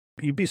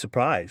You'd be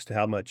surprised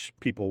how much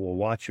people will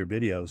watch your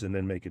videos and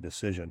then make a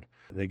decision.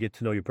 They get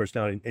to know your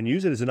personality and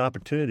use it as an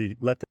opportunity to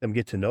let them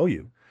get to know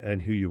you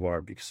and who you are.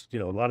 Because, a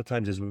lot of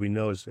times, as we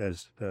know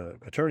as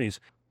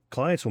attorneys,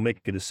 clients will make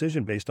a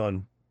decision based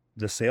on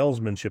the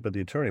salesmanship of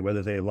the attorney,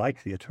 whether they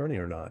like the attorney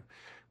or not,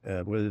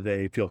 whether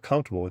they feel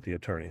comfortable with the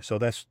attorney. So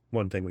that's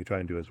one thing we try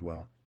and do as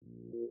well.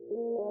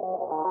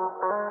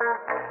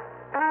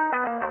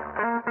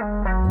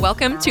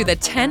 Welcome to the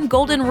 10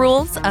 Golden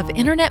Rules of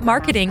Internet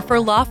Marketing for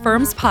Law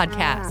Firms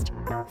podcast,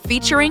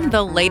 featuring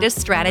the latest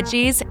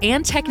strategies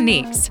and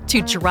techniques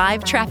to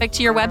drive traffic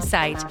to your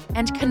website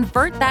and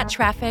convert that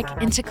traffic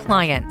into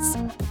clients.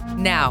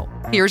 Now,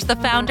 here's the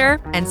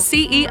founder and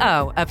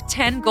CEO of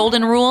 10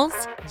 Golden Rules,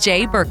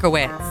 Jay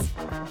Berkowitz.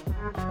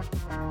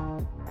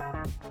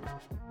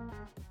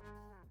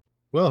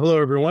 Well,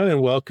 hello, everyone,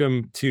 and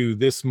welcome to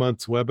this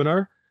month's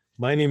webinar.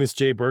 My name is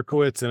Jay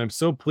Berkowitz, and I'm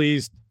so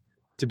pleased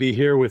to be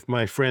here with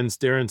my friends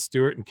Darron,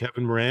 Stewart, and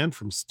Kevin Moran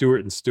from Stewart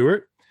and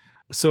Stewart.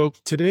 So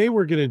today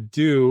we're going to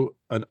do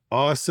an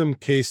awesome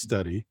case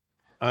study.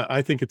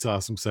 I think it's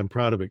awesome, so I'm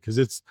proud of it because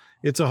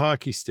it's a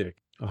hockey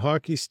stick. A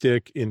hockey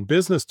stick in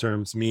business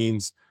terms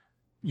means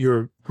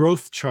your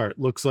growth chart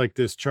looks like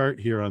this chart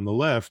here on the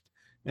left,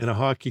 and a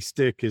hockey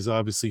stick is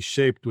obviously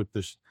shaped with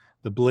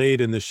the blade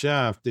and the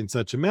shaft in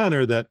such a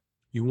manner that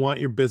you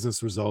want your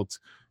business results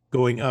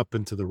going up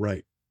and to the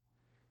right.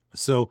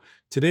 So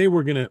today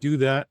we're going to do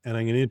that, and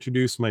I'm going to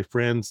introduce my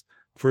friends.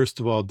 First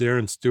of all,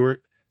 Darron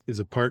Stewart is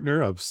a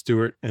partner of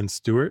Stewart and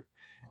Stewart,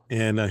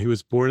 and he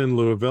was born in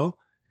Louisville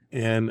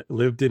and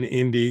lived in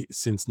Indy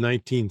since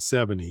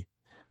 1970.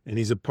 And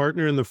he's a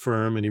partner in the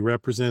firm, and he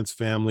represents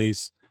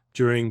families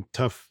during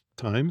tough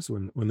times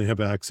when they have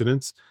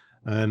accidents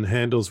and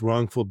handles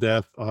wrongful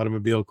death,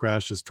 automobile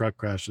crashes, truck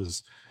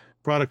crashes,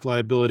 product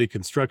liability,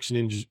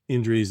 construction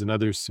injuries, and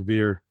other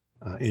severe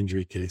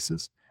injury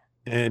cases.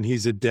 And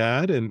he's a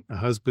dad and a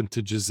husband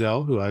to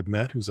Giselle, who I've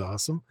met, who's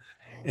awesome.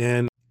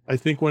 And I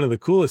think one of the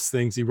coolest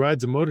things, he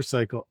rides a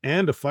motorcycle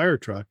and a fire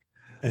truck,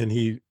 and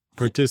he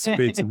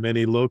participates in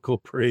many local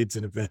parades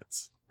and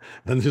events.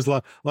 And there's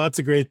lots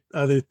of great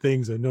other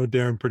things. I know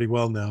Darron pretty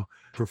well now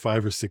for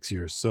 5 or 6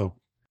 years. So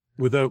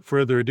without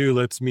further ado,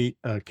 let's meet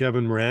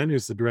Kevin Moran,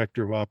 who's the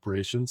Director of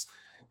Operations.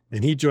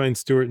 And he joined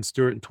Stewart and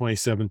Stewart in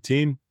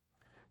 2017,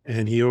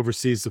 and he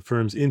oversees the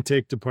firm's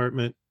intake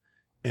department.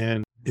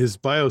 And his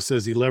bio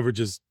says he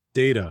leverages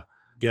data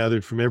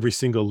gathered from every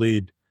single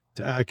lead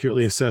to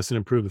accurately assess and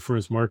improve the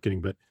firm's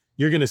marketing. But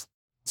you're going to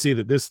see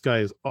that this guy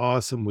is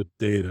awesome with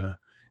data.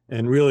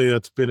 And really,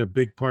 that's been a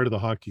big part of the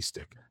hockey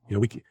stick.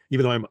 Even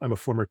though I'm a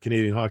former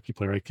Canadian hockey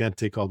player, I can't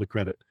take all the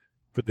credit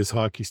for this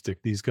hockey stick.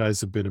 These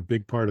guys have been a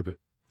big part of it.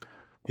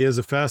 He has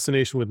a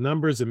fascination with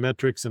numbers and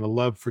metrics and a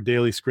love for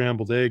daily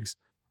scrambled eggs.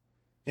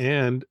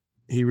 And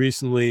he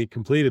recently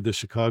completed the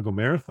Chicago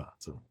Marathon.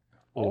 So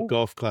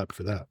golf clap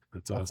for that.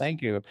 That's awesome.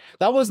 Thank you.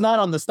 That was not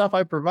on the stuff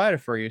I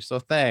provided for you, so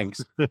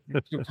thanks.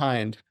 You're too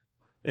kind.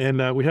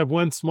 And we have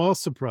one small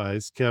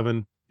surprise,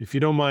 Kevin. If you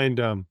don't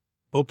mind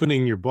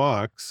opening your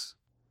box.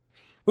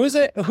 Who's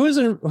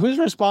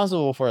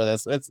responsible for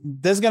this? This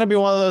is gonna be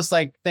one of those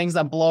like things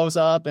that blows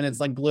up and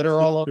it's like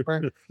glitter all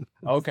over.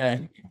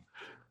 Okay.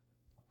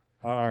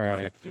 All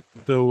right.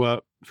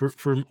 So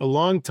for a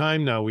long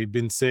time now, we've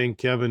been saying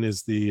Kevin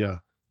is the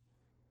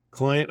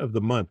client of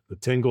the month, the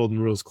 10 Golden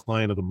Rules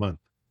client of the month.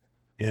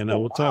 And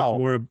we'll talk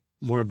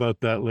more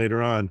about that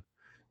later on.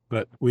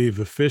 But we've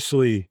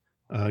officially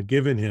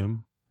given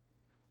him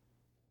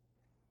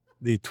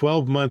the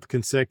 12-month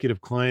consecutive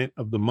client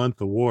of the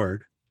month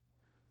award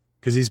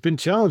because he's been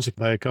challenged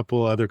by a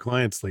couple other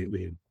clients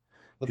lately.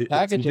 The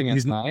packaging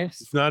is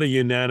nice. It's not a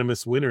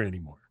unanimous winner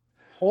anymore.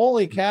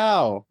 Holy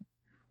cow.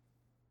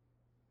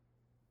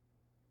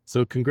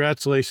 So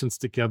congratulations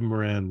to Kevin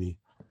Moran, the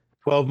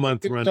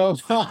 12-month run.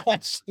 So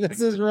much.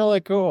 This is really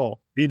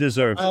cool. He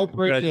deserves it.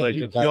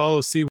 Congratulations. Y'all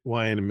will see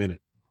why in a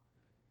minute.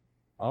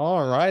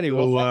 All righty.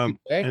 So,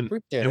 and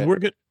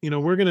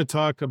we're going to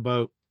talk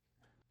about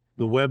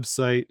the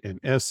website and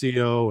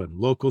SEO and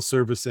local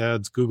service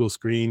ads, Google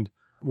Screened.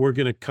 We're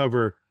going to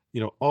cover,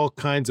 all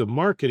kinds of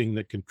marketing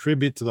that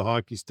contribute to the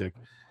hockey stick.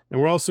 And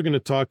we're also going to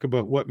talk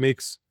about what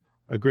makes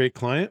a great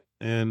client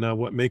and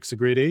what makes a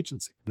great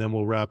agency. And then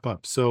we'll wrap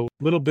up. So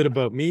a little bit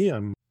about me.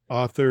 I'm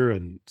author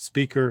and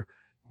speaker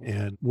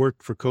and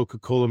worked for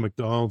Coca-Cola,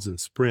 McDonald's, and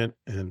Sprint,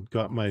 and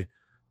got my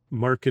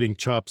marketing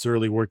chops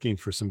early working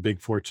for some big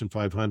Fortune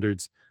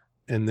 500s.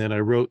 And then I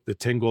wrote the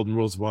 10 Golden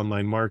Rules of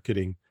Online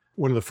Marketing,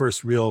 one of the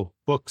first real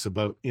books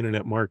about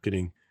internet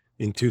marketing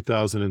in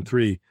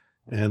 2003,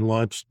 and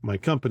launched my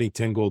company,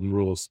 10 Golden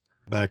Rules,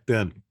 back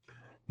then.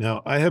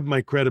 Now, I have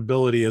my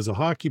credibility as a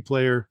hockey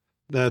player.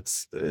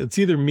 It's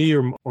either me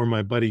or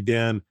my buddy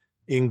Dan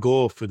in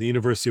goal for the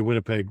University of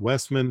Winnipeg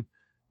Westman.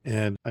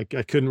 And I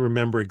couldn't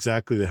remember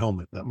exactly the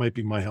helmet. That might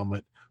be my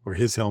helmet or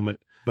his helmet,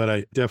 but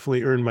I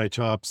definitely earned my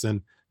chops.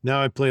 And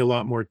now I play a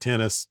lot more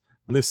tennis.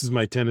 And this is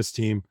my tennis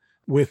team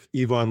with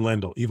Yvonne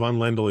Lendl. Yvonne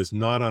Lendl is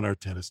not on our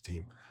tennis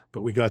team,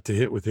 but we got to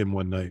hit with him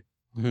one night.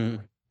 Mm-hmm.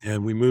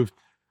 And we moved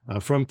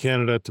from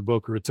Canada to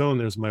Boca Raton.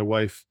 There's my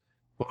wife,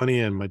 Bonnie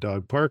and my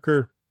dog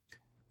Parker.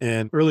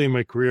 And early in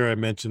my career, I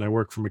mentioned I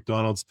worked for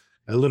McDonald's.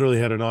 I literally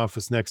had an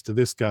office next to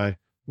this guy,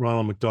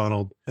 Ronald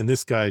McDonald, and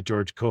this guy,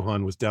 George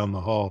Cohan, was down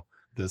the hall,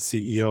 the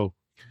CEO.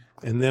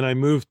 And then I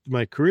moved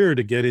my career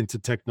to get into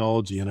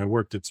technology, and I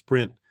worked at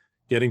Sprint,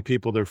 getting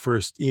people their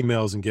first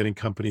emails and getting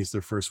companies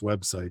their first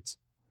websites.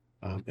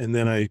 And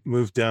then I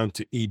moved down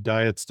to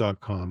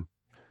eatdiets.com,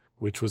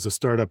 which was a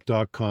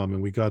startup.com,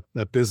 and we got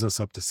that business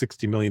up to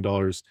 $60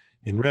 million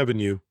in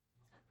revenue.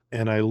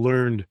 And I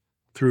learned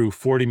through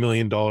 $40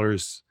 million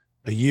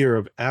a year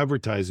of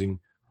advertising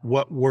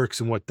what works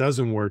and what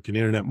doesn't work in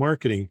internet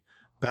marketing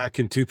back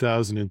in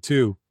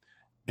 2002.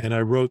 And I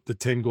wrote the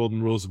 10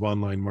 Golden Rules of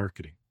Online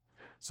Marketing.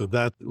 So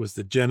that was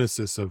the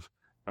genesis of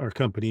our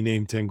company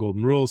name, 10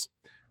 Golden Rules.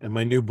 And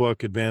my new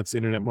book, Advanced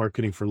Internet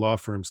Marketing for Law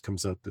Firms,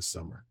 comes out this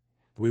summer.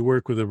 We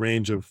work with a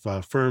range of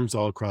firms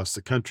all across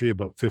the country,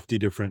 about 50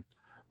 different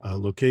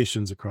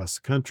locations across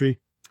the country.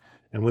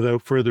 And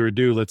without further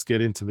ado, let's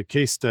get into the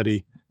case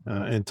study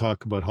and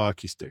talk about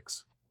hockey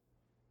sticks.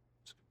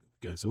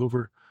 Guys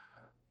over.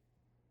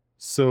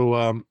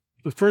 So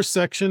the first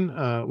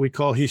section we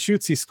call He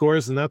Shoots, He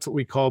Scores, and that's what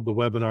we called the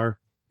webinar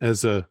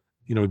as a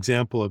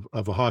example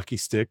of a hockey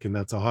stick, and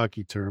that's a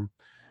hockey term.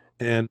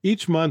 And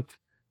each month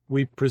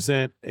we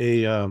present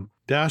a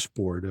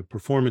dashboard, a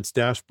performance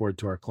dashboard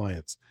to our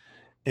clients.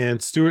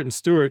 And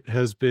Stewart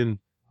has been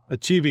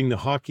achieving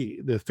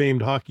the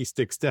famed hockey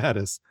stick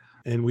status.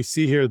 And we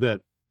see here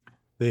that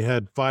they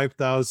had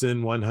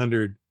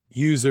 5,100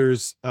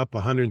 users, up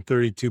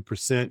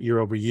 132% year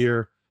over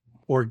year.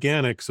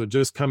 Organic, so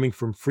just coming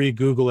from free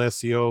Google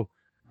SEO,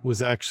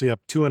 was actually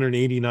up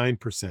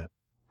 289%.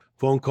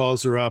 Phone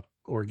calls are up,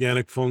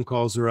 organic phone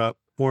calls are up,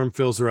 form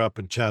fills are up,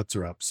 and chats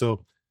are up.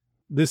 So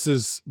this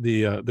is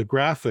the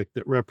graphic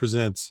that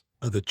represents,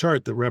 the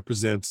chart that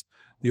represents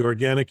the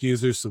organic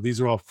users. So these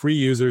are all free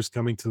users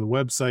coming to the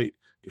website,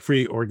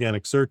 free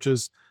organic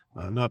searches,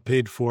 not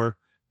paid for,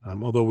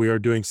 although we are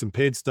doing some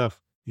paid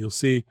stuff, you'll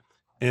see.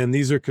 And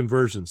these are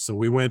conversions. So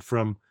we went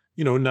from,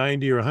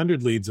 90 or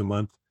 100 leads a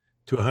month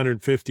to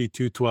 150,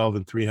 212,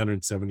 and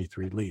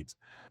 373 leads.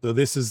 So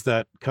this is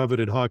that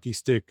coveted hockey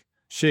stick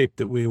shape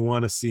that we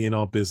want to see in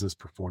all business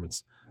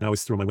performance. And I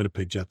always throw my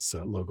Winnipeg Jets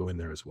logo in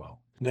there as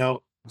well.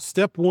 Now,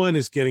 step one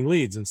is getting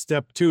leads, and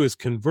step two is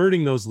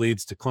converting those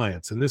leads to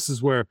clients. And this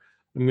is where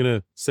I'm going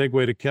to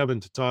segue to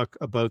Kevin to talk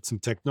about some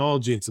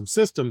technology and some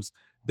systems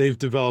they've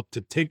developed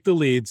to take the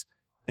leads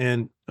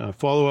and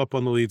follow up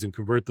on the leads and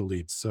convert the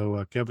leads.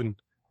 So Kevin,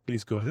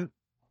 please go ahead.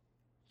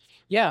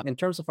 Yeah, in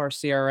terms of our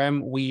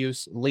CRM, we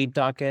use Lead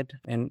Docket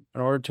in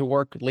order to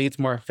work leads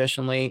more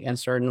efficiently and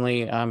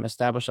certainly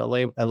establish a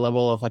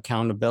level of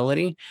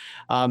accountability.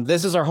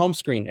 This is our home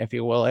screen, if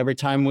you will. Every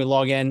time we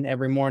log in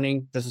every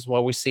morning, this is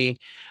what we see.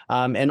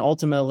 And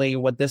ultimately,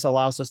 what this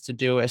allows us to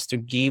do is to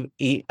give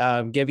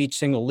each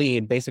single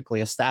lead basically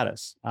a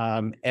status.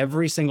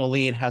 Every single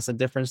lead has a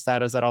different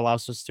status that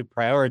allows us to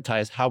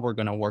prioritize how we're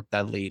going to work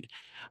that lead.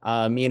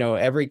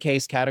 Every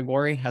case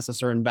category has a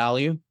certain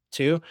value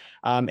too.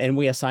 And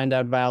we assign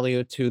that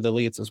value to the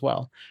leads as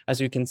well.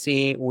 As you can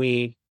see,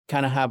 we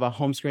kind of have a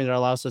home screen that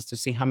allows us to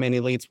see how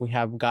many leads we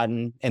have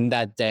gotten in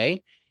that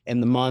day,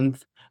 in the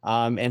month,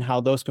 and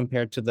how those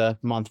compare to the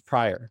month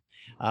prior.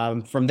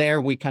 From there,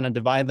 we kind of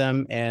divide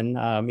them in,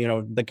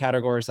 the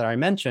categories that I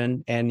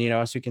mentioned. And,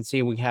 as you can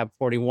see, we have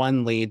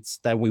 41 leads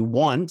that we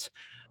want.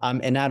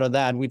 And out of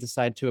that, we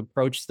decide to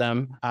approach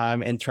them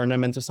and turn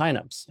them into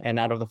signups. And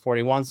out of the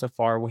 41 so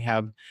far, we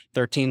have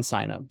 13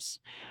 signups.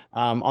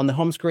 On the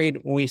home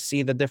screen, we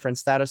see the different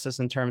statuses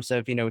in terms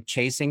of,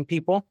 chasing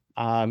people,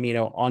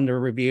 under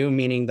review,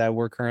 meaning that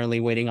we're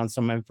currently waiting on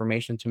some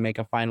information to make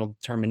a final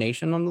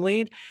determination on the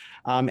lead.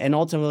 And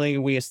ultimately,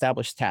 we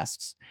establish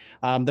tasks.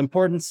 The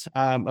importance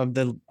of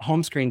the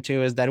home screen,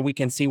 too, is that we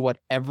can see what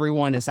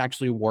everyone is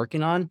actually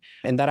working on.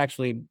 And that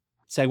actually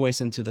segues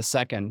into the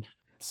second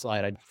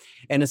slide.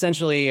 And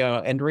essentially,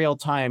 in real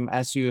time,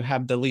 as you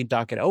have the lead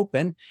docket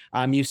open,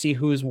 you see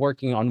who's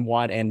working on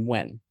what and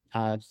when.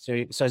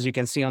 So as you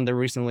can see on the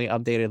recently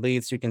updated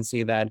leads, you can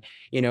see that,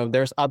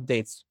 there's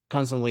updates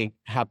constantly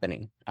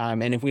happening.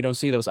 And if we don't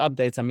see those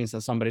updates, that means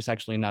that somebody's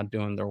actually not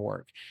doing their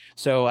work.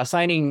 So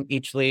assigning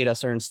each lead a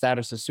certain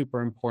status is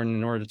super important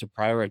in order to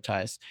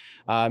prioritize.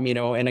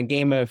 In a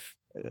game of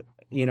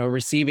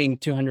receiving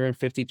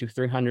 250 to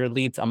 300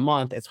 leads a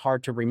month, it's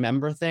hard to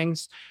remember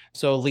things.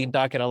 So Lead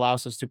Docket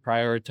allows us to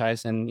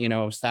prioritize and,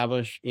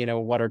 establish,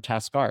 what our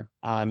tasks are.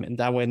 And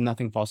that way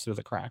nothing falls through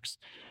the cracks.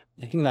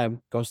 I think that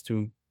goes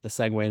to the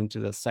segue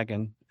into the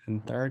second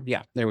and third.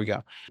 Yeah, there we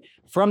go.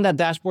 From that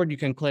dashboard, you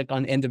can click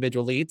on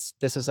individual leads.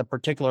 This is a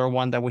particular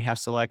one that we have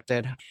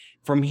selected.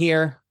 From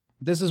here,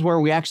 this is where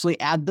we actually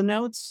add the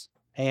notes.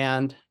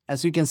 And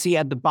as you can see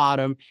at the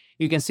bottom,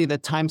 you can see the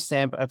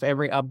timestamp of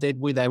every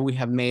update that we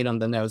have made on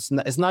the notes.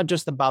 It's not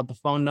just about the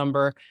phone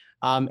number,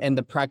 and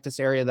the practice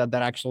area that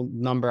actual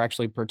number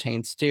actually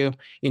pertains to.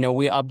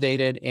 We update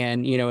it,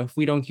 and if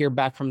we don't hear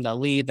back from the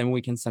lead, then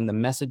we can send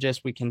them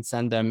messages, we can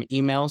send them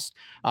emails,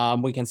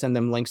 we can send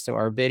them links to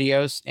our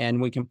videos,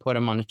 and we can put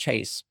them on a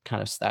chase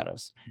kind of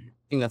status. I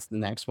think that's the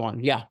next one.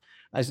 Yeah.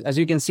 As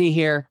you can see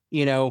here,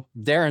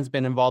 Darron's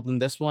been involved in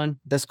this one.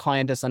 This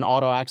client is an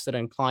auto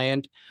accident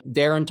client.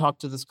 Darron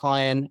talked to this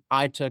client.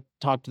 I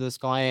talked to this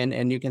client,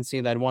 and you can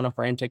see that one of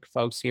our intake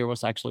folks here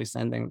was actually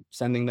sending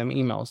them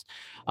emails.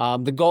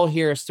 The goal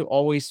here is to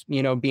always,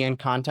 be in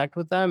contact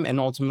with them and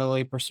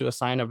ultimately pursue a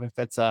sign up if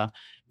it's a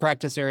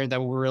practice area that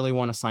we really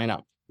want to sign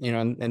up.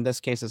 In this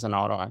case, it's an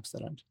auto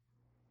accident.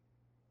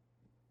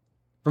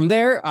 From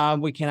there,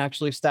 we can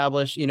actually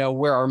establish,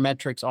 where our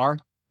metrics are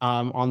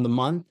on the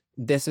month.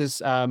 This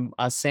is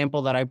a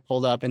sample that I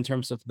pulled up in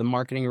terms of the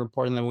marketing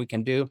reporting that we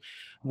can do.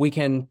 We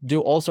can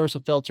do all sorts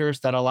of filters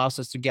that allows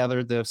us to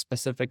gather the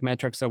specific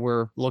metrics that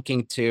we're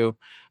looking to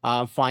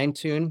fine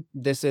tune.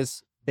 This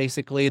is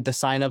basically the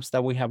signups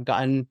that we have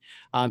gotten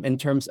in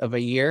terms of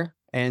a year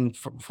and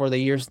for the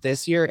years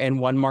this year and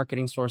what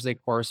marketing source they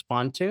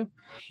correspond to.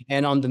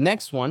 And on the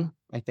next one,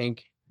 I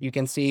think you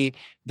can see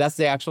that's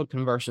the actual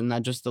conversion,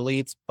 not just the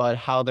leads, but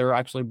how they're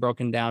actually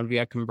broken down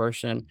via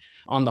conversion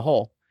on the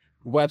whole.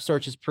 Web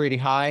search is pretty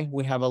high.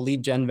 We have a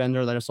lead gen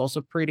vendor that is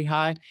also pretty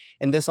high.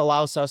 And this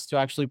allows us to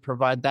actually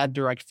provide that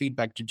direct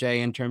feedback to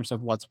Jay in terms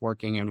of what's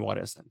working and what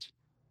isn't.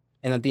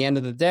 And at the end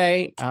of the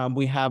day,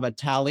 we have a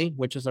tally,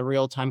 which is a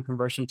real-time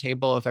conversion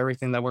table of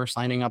everything that we're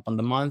signing up on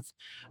the month,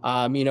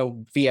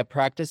 via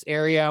practice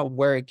area,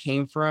 where it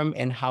came from,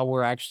 and how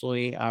we're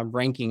actually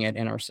ranking it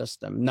in our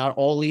system. Not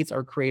all leads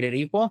are created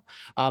equal.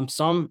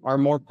 Some are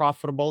more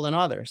profitable than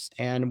others.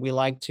 And we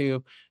like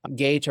to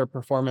gauge our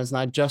performance,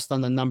 not just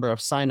on the number of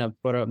signups,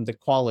 but on the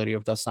quality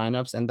of the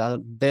signups. And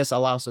this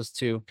allows us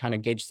to kind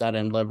of gauge that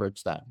and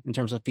leverage that in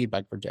terms of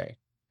feedback for Jay.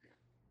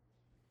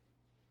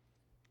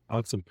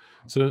 Awesome.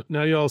 So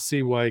now you all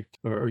see why,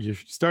 or you're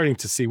starting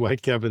to see why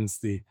Kevin's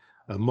the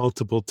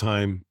multiple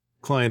time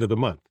client of the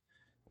month,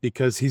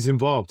 because he's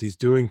involved, he's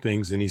doing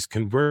things, and he's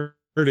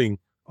converting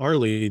our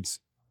leads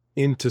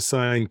into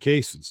signed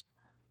cases.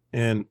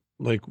 And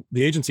like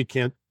the agency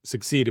can't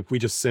succeed if we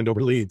just send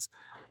over leads.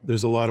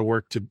 There's a lot of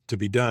work to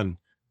be done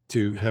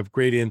to have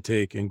great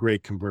intake and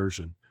great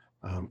conversion.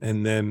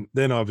 And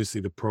then obviously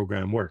the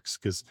program works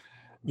because,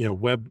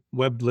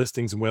 web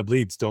listings and web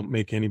leads don't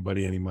make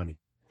anybody any money.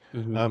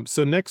 Mm-hmm.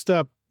 So next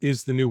up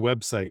is the new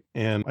website.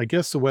 And I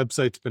guess the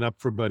website's been up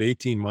for about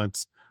 18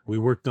 months. We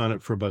worked on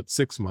it for about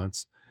 6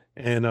 months.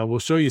 And we'll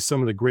show you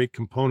some of the great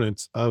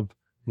components of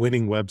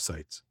winning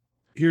websites.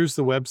 Here's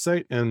the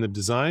website and the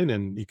design.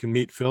 And you can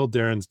meet Phil,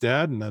 Darron's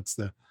dad, and that's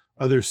the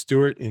other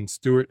Stewart in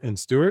Stewart and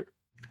Stewart.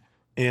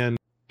 And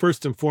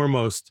first and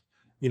foremost,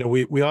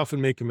 we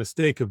often make a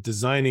mistake of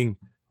designing,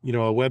 a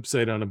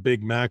website on a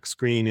big Mac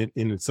screen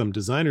in some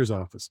designer's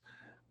office.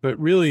 But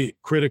really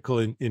critical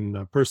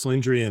in personal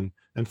injury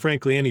and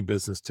frankly, any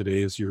business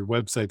today is your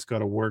website's got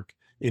to work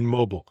in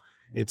mobile.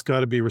 It's got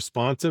to be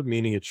responsive,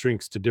 meaning it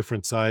shrinks to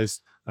different size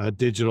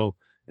digital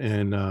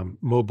and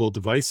mobile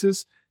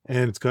devices.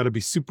 And it's got to be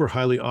super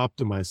highly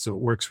optimized so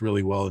it works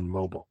really well in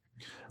mobile.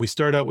 We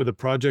start out with a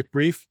project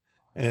brief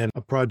and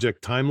a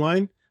project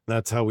timeline.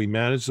 That's how we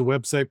manage the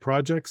website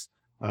projects.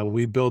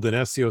 We build an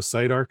SEO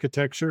site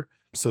architecture.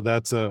 So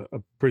that's a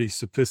pretty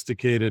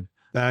sophisticated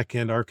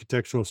back-end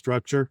architectural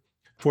structure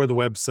for the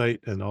website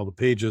and all the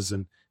pages,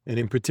 and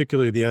in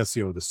particular the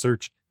SEO, the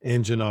search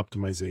engine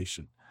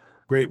optimization.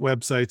 Great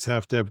websites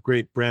have to have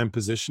great brand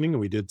positioning,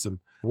 and we did some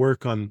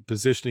work on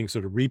positioning,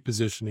 sort of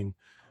repositioning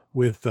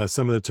with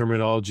some of the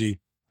terminology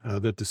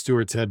that the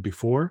Stewarts had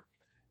before.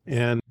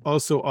 And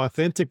also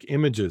authentic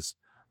images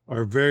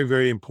are very,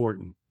 very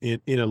important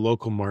in a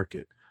local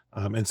market.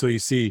 And so you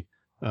see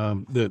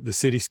the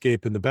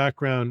cityscape in the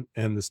background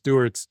and the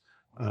Stewarts,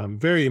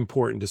 very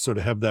important to sort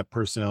of have that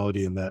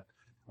personality and that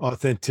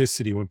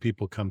authenticity when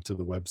people come to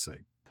the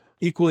website.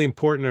 Equally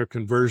important are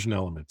conversion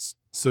elements.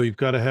 So you've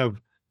got to have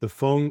the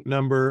phone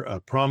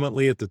number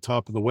prominently at the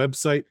top of the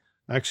website.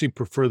 I actually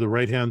prefer the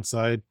right-hand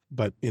side,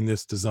 but in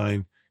this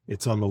design,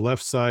 it's on the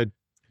left side.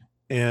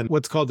 And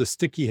what's called a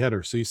sticky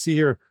header. So you see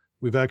here,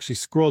 we've actually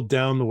scrolled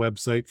down the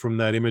website from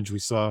that image we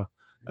saw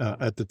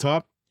at the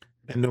top.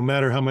 And no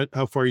matter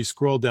how far you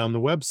scroll down the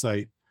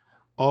website,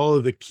 all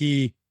of the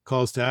key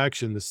calls to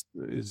action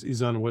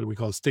is on what we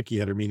call a sticky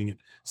header, meaning it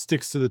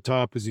sticks to the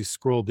top as you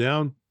scroll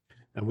down.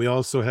 And we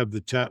also have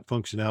the chat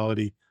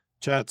functionality.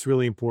 Chat's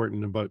really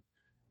important. About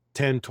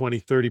 10,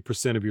 20,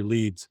 30% of your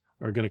leads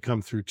are going to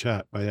come through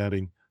chat by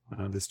adding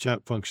this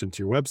chat function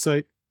to your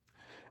website.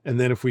 And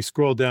then if we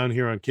scroll down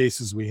here on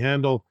cases we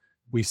handle,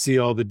 we see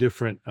all the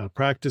different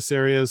practice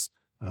areas.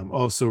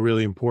 Also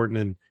really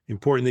important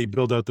that you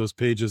build out those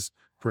pages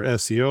for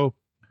SEO.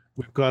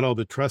 We've got all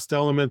the trust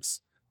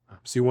elements.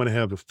 So you want to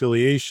have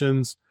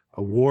affiliations,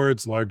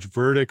 awards, large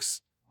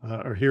verdicts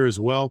are here as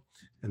well.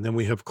 And then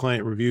we have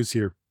client reviews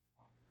here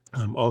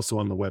also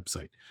on the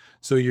website.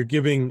 So you're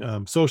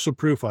giving social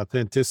proof,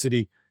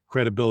 authenticity,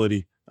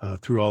 credibility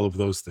through all of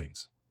those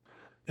things.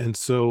 And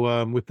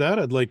so with that,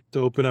 I'd like to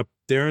open up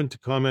Darron to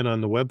comment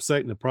on the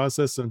website and the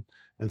process and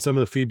some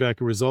of the feedback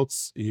and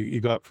results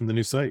you got from the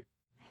new site.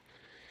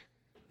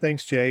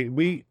 Thanks, Jay.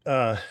 We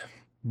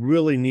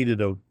really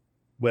needed a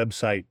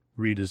website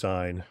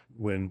redesign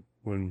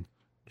when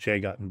Jay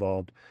got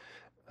involved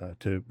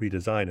to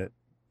redesign it.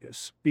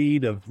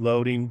 Speed of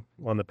loading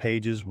on the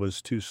pages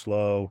was too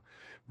slow.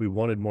 We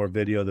wanted more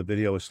video. The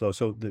video was slow.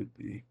 So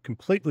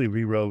completely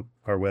rewrote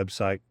our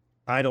website.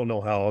 I don't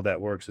know how all that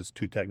works. It's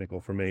too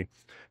technical for me,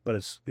 but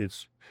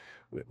it's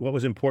what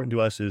was important to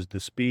us is the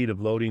speed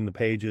of loading the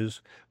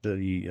pages,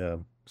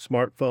 the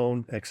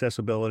smartphone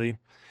accessibility,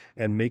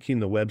 and making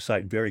the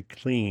website very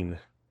clean,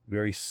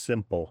 very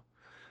simple.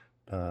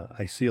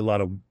 I see a lot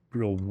of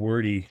real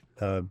wordy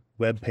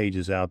web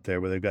pages out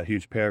there where they've got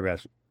huge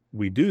paragraphs.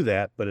 We do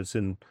that, but it's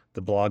in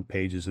the blog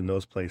pages in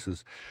those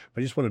places.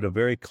 I just wanted a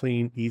very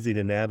clean, easy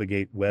to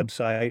navigate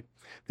website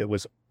that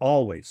was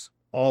always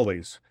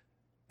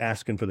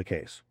asking for the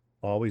case,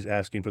 always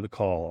asking for the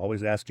call,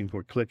 always asking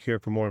for click here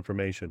for more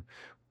information,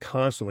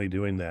 constantly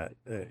doing that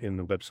in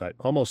the website.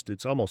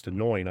 It's almost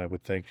annoying, I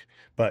would think,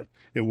 but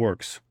it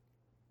works.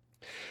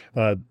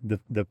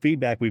 The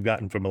feedback we've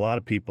gotten from a lot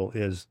of people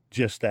is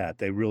just that.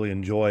 They really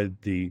enjoy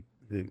the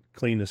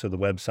cleanness of the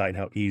website,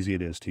 how easy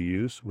it is to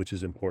use, which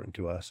is important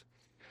to us.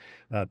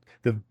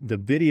 The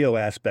video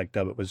aspect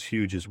of it was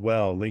huge as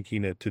well,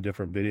 linking it to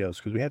different videos,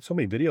 because we had so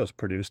many videos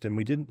produced and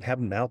we didn't have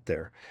them out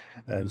there.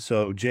 And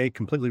so Jay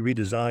completely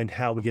redesigned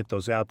how we get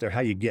those out there. How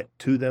you get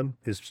to them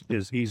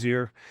is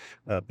easier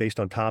based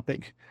on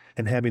topic,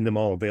 and having them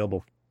all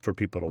available for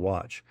people to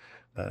watch.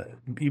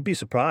 You'd be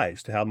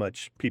surprised how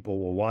much people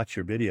will watch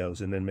your videos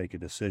and then make a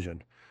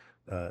decision.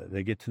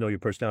 They get to know your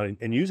personality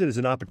and use it as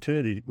an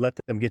opportunity to let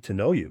them get to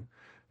know you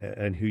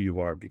and who you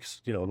are.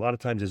 Because, a lot of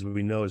times, as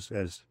we know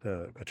as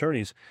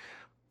attorneys,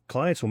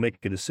 clients will make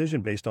a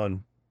decision based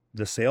on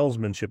the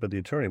salesmanship of the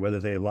attorney, whether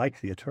they like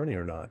the attorney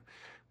or not,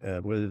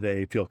 whether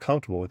they feel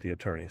comfortable with the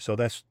attorney. So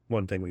that's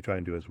one thing we try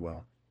and do as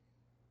well.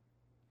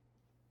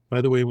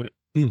 By the way,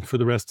 for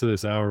the rest of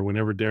this hour,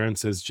 whenever Darron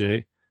says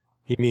Jay,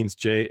 he means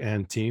Jay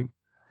and team,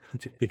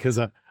 because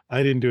I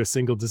didn't do a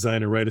single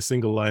design or write a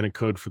single line of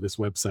code for this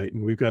website.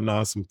 And we've got an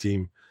awesome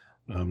team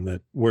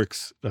that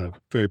works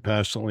very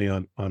passionately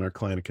on our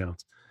client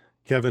accounts.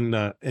 Kevin,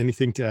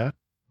 anything to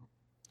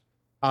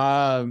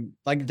add?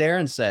 Like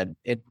Darron said,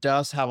 it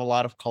does have a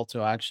lot of call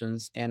to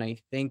actions, and I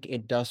think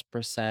it does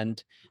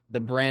present the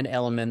brand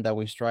element that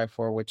we strive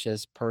for, which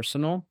is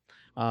personal.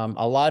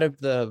 A lot of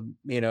the,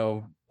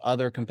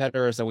 other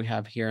competitors that we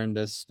have here in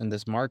this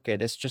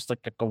market, it's just like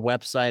a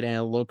website and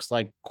it looks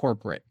like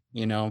corporate,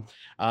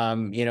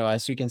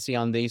 as you can see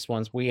on these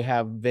ones, we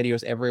have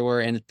videos everywhere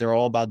and they're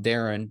all about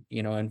Darron,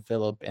 and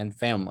Philip and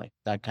family,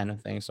 that kind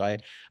of thing. So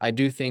I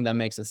do think that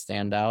makes it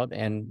stand out.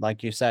 And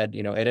like you said,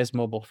 it is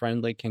mobile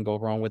friendly, can go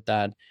wrong with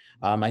that.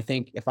 I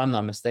think, if I'm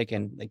not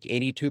mistaken, like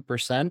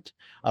 82%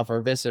 of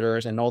our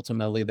visitors and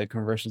ultimately the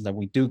conversions that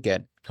we do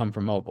get come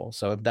from mobile.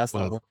 So if that's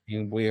not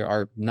working, we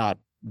are not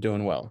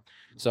doing well.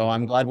 So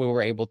I'm glad we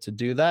were able to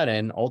do that.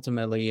 And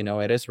ultimately,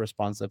 it is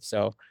responsive.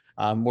 So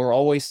we're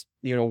always,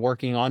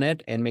 working on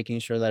it and making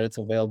sure that it's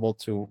available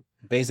to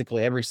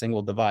basically every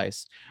single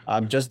device.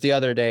 Just the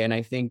other day, and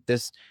I think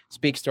this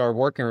speaks to our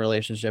working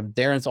relationship,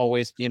 Darron's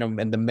always,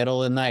 in the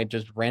middle of the night,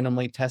 just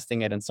randomly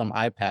testing it in some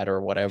iPad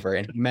or whatever.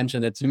 And he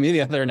mentioned it to me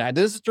the other night.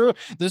 This is true.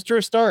 This is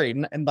true story.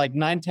 And like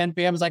 9-10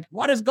 p.m. is like,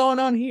 what is going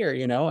on here?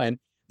 And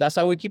that's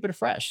how we keep it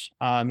fresh.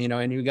 And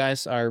you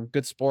guys are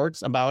good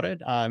sports about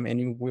it.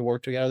 And we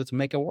work together to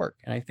make it work.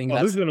 And I think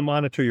who's going to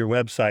monitor your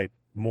website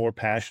more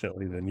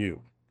passionately than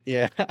you?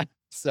 Yeah.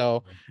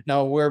 So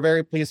no, we're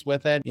very pleased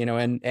with it,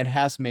 and it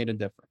has made a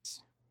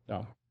difference.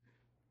 So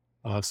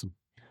awesome.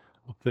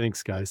 Well,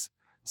 thanks, guys.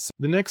 So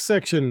the next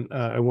section,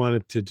 I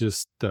wanted to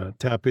just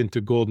tap into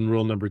golden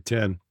rule number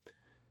 10.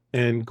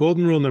 And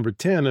golden rule number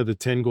 10 of the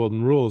 10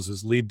 golden rules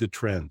is lead the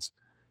trends.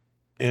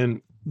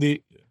 And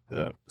the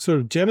sort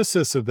of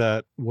genesis of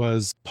that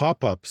was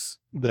pop-ups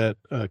that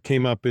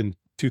came up in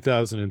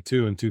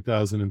 2002 and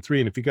 2003.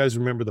 And if you guys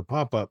remember the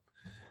pop-up,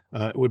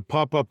 it would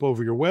pop up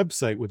over your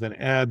website with an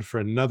ad for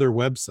another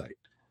website.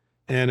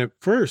 And at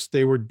first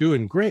they were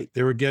doing great.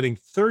 They were getting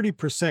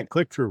 30%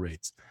 click-through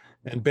rates,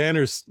 and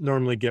banners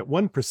normally get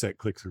 1%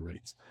 click-through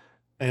rates.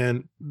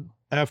 And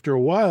after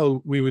a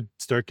while, we would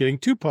start getting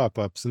 2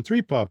 pop-ups and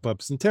 3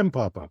 pop-ups and 10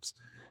 pop-ups.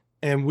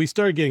 And we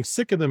started getting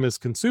sick of them as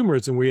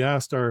consumers. And we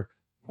asked our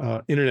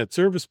internet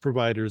service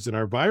providers and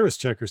our virus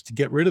checkers to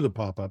get rid of the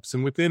pop-ups.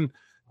 And within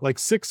like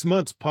 6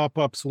 months,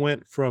 pop-ups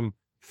went from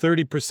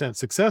 30%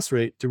 success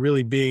rate to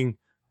really being,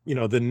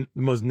 the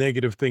most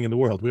negative thing in the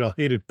world. We all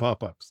hated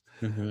pop-ups.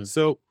 Mm-hmm.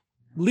 So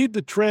lead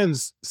the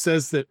trends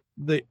says that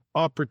the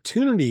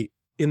opportunity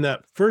in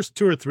that first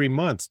 2 or 3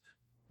 months,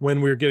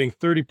 when we're getting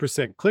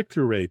 30%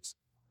 click-through rates,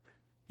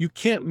 you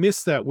can't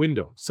miss that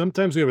window.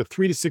 Sometimes we have a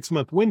 3 to 6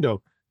 month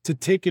window to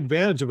take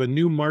advantage of a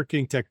new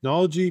marketing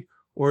technology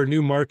or a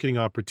new marketing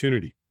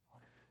opportunity.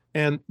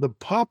 And the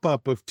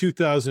pop-up of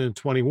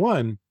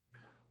 2021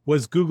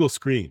 was Google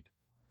screened.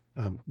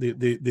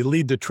 the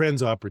lead to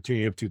trends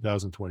opportunity of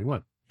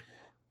 2021.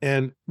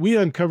 And we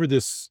uncovered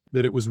this,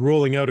 that it was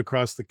rolling out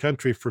across the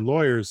country for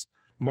lawyers,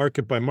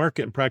 market by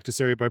market and practice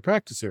area by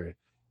practice area.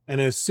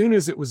 And as soon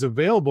as it was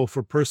available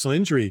for personal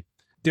injury,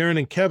 Darron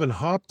and Kevin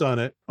hopped on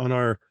it on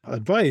our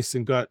advice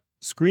and got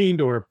screened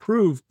or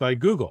approved by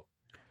Google.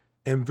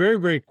 And very,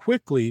 very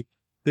quickly,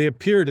 they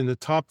appeared in the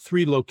top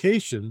 3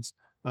 locations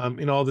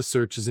in all the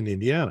searches in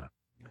Indiana.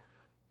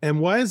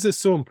 And why is this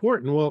so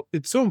important? Well,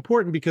 it's so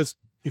important because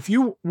if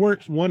you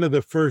weren't one of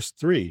the first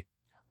 3,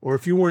 or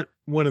if you weren't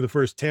one of the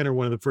first 10 or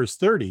one of the first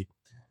 30,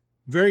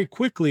 very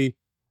quickly,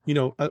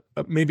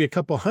 maybe a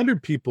couple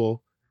hundred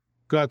people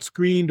got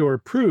screened or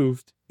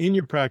approved in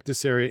your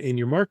practice area, in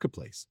your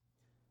marketplace.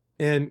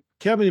 And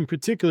Kevin in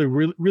particular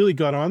really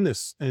got on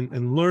this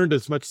and learned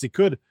as much as he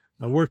could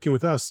working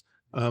with us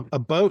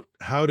about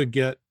how to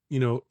get,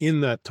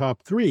 in that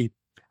top 3,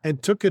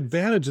 and took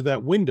advantage of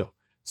that window.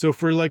 So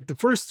for like the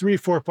first 3,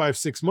 4, 5,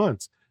 6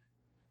 months,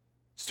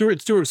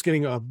 Stewart was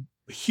getting a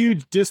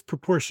huge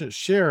disproportionate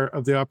share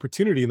of the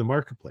opportunity in the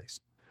marketplace.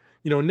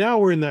 Now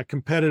we're in that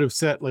competitive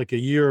set like a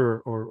year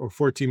or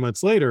 14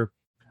 months later,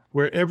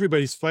 where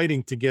everybody's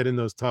fighting to get in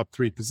those top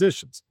 3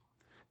 positions.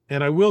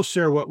 And I will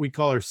share what we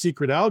call our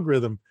secret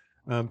algorithm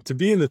to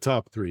be in the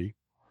top 3.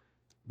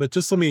 But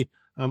just let me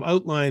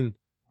outline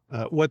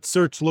what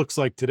search looks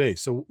like today.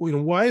 So,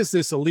 why is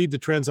this a lead to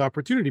trends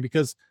opportunity?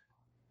 Because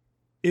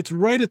it's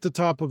right at the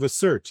top of a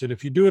search. And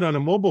if you do it on a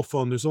mobile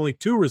phone, there's only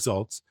 2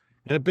 results,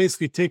 and it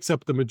basically takes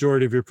up the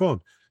majority of your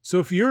phone. So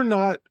if you're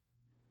not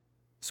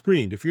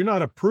screened, if you're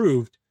not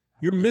approved,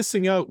 you're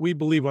missing out, we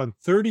believe, on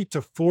 30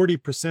 to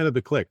 40% of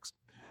the clicks.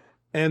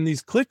 And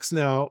these clicks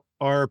now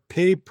are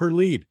pay per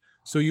lead.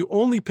 So you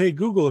only pay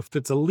Google if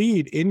it's a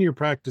lead in your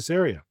practice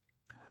area.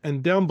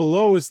 And down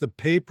below is the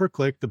pay per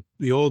click,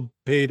 the old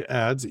paid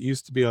ads. It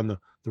used to be on the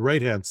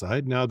right-hand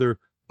side. Now they're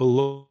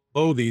below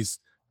these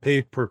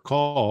pay per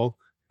call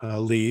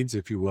leads,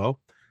 if you will.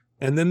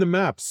 And then the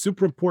maps,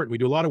 super important. We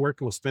do a lot of work,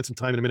 and we'll spend some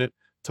time in a minute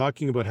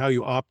talking about how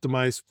you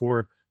optimize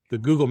for the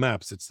Google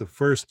Maps. It's the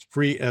first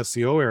free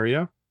SEO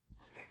area.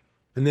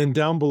 And then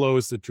down below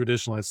is the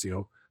traditional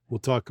SEO. We'll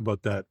talk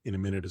about that in a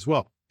minute as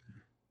well.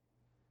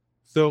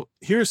 So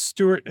here's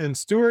Stewart and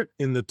Stewart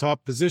in the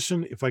top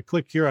position. If I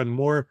click here on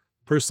more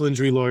personal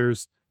injury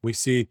lawyers, we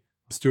see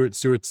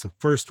Stewart's the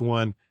first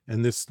one.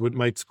 And this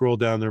might scroll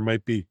down. There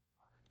might be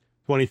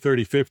 20,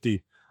 30,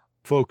 50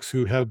 folks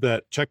who have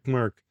that check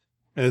mark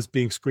as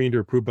being screened or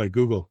approved by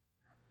Google.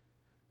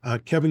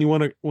 Kevin, you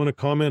want to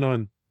comment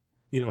on,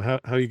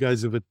 how you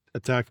guys have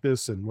attacked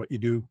this and what you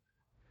do?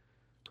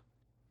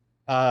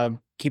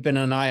 Keeping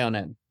an eye on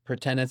it.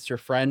 Pretend it's your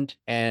friend,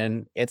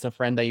 and it's a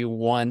friend that you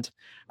want.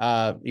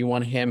 You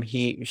want him,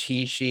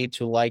 she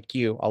to like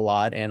you a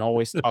lot, and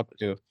always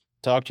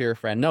talk to your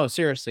friend. No,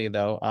 seriously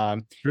though.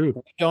 True.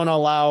 We don't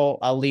allow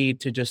a lead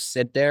to just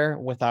sit there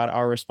without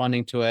our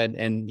responding to it.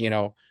 And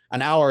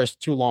an hour is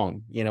too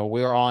long.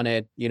 We're on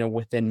it,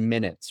 within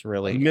minutes,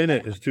 really. A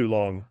minute is too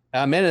long.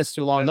 A minute is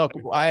too long. Look,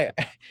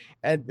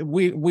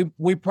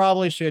 we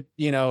probably should,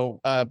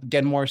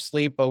 get more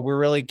sleep, but we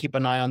really keep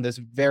an eye on this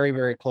very,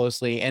 very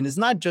closely. And it's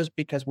not just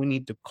because we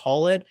need to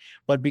call it,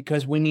 but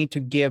because we need to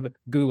give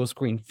Google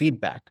Screen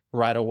feedback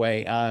right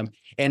away.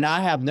 And I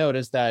have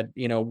noticed that,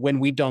 when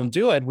we don't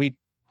do it, we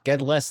get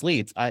less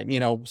leads.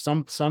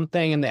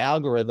 Something in the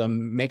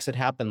algorithm makes it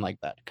happen like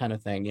that kind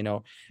of thing,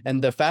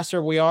 and the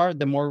faster we are,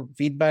 the more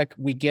feedback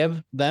we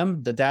give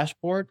them, the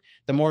dashboard,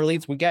 the more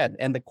leads we get.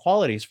 And the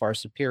quality is far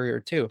superior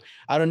too.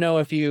 I don't know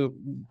if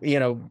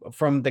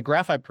from the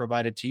graph I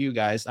provided to you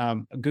guys,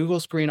 Google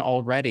Screen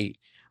already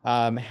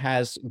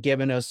has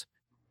given us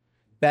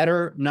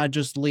better, not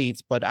just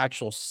leads, but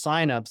actual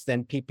signups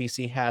than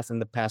PPC has in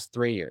the past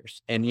 3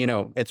 years. And,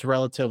 it's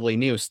relatively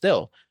new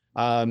still.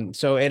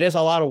 So it is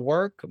a lot of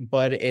work,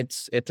 but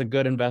it's a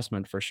good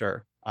investment for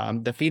sure.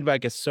 The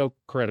feedback is so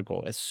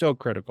critical. It's so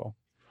critical.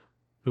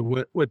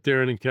 What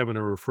Darron and Kevin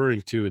are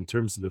referring to in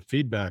terms of the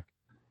feedback,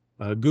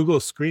 Google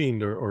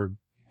Screened, or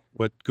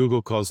what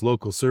Google calls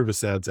local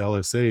service ads,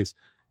 LSAs,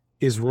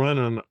 is run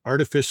on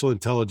artificial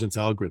intelligence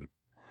algorithm.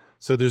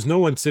 So there's no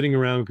one sitting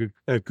around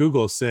at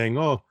Google saying,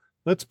 "Oh,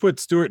 let's put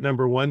Stewart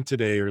number 1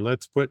 today," or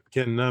 "Let's put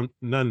Ken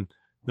Nunn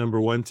number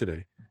 1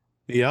 today."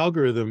 The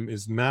algorithm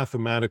is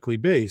mathematically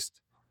based.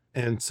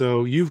 And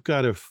so you've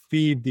got to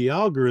feed the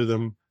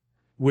algorithm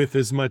with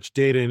as much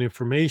data and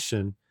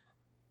information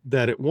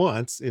that it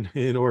wants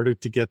in order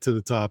to get to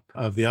the top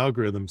of the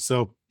algorithm.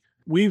 So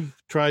we've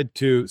tried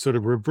to sort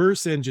of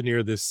reverse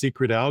engineer this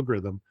secret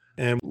algorithm.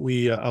 And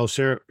I'll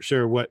share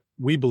what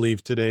we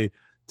believe today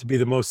to be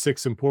the most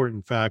 6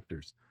 important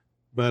factors.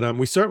 But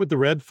we start with the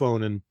red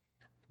phone. And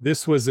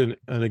this was an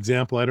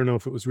example. I don't know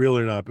if it was real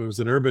or not, but it was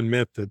an urban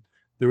myth that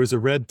there was a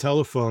red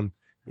telephone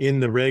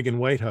in the Reagan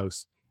White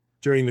House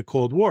during the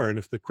Cold War. And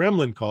if the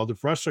Kremlin called,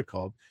 if Russia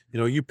called,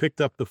 you picked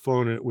up the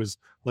phone and it was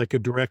like a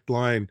direct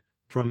line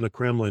from the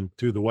Kremlin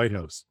to the White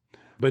House.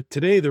 But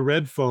today, the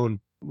red phone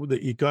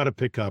that you got to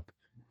pick up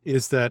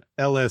is that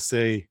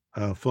LSA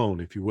phone,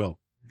 if you will,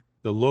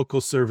 the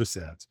local service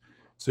ads.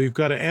 So you've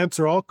got to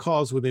answer all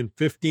calls within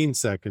 15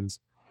 seconds.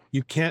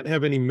 You can't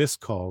have any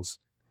missed calls.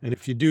 And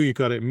if you do, you've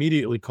got to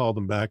immediately call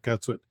them back.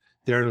 That's what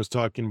Darron was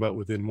talking about,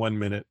 within 1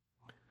 minute.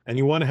 And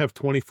you want to have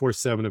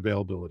 24/7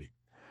 availability.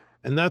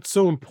 And that's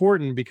so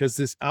important because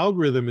this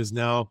algorithm is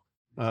now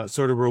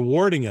sort of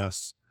rewarding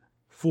us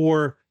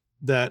for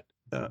that,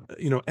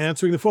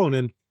 answering the phone.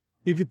 And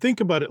if you think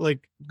about it,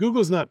 like,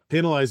 Google's not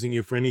penalizing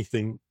you for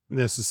anything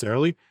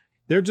necessarily.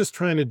 They're just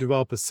trying to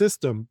develop a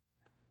system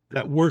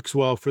that works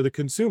well for the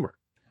consumer.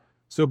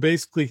 So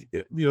basically,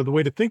 the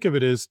way to think of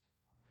it is,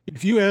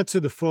 if you answer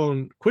the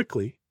phone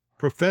quickly,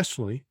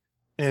 professionally,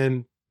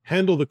 and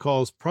handle the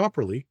calls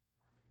properly,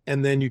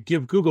 and then you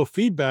give Google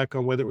feedback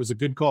on whether it was a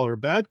good call or a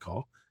bad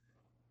call,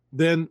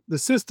 then the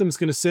system's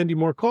going to send you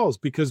more calls,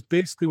 because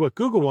basically what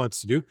Google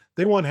wants to do,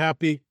 they want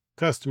happy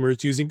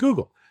customers using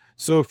Google.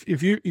 So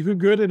if you're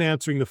good at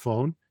answering the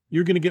phone,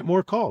 you're going to get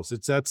more calls.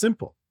 It's that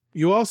simple.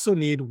 You also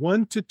need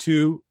 1 to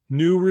 2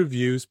 new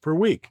reviews per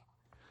week.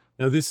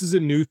 Now, this is a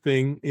new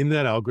thing in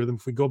that algorithm.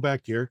 If we go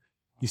back here,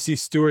 you see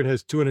Stewart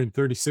has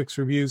 236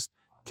 reviews.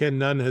 Ken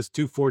Nunn has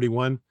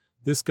 241.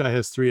 This guy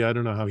has 3. I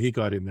don't know how he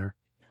got in there.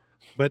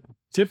 But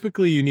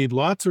typically you need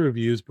lots of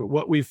reviews. But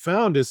what we've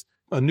found is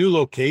a new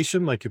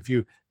location, like if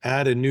you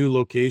add a new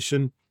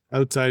location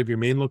outside of your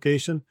main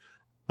location,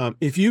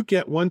 if you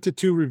get 1 to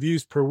 2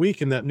 reviews per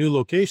week in that new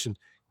location,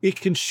 it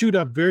can shoot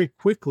up very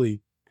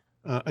quickly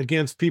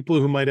against people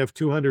who might have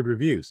 200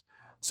 reviews.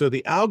 So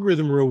the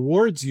algorithm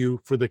rewards you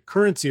for the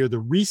currency or the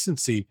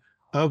recency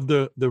of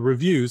the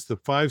reviews, the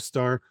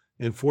 5-star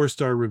and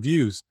 4-star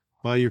reviews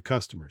by your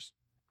customers.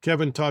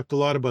 Kevin talked a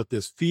lot about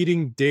this,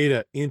 feeding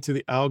data into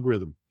the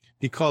algorithm.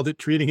 He called it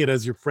treating it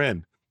as your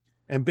friend.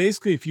 And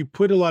basically, if you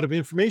put a lot of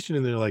information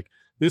in there, like,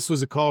 this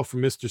was a call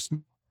from Mr.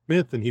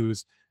 Smith, and he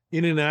was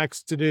in an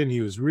accident, he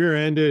was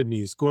rear-ended, and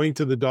he's going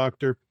to the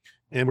doctor,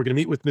 and we're going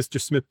to meet with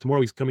Mr. Smith tomorrow.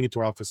 He's coming into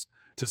our office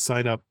to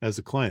sign up as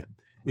a client.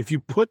 If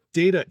you put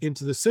data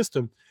into the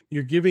system,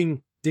 you're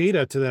giving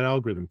data to that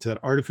algorithm, to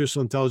that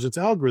artificial intelligence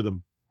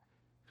algorithm.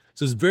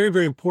 So it's very,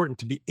 very important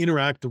to be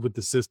interactive with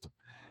the system.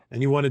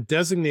 And you want to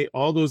designate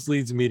all those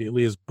leads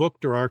immediately as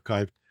booked or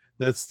archived.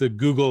 That's the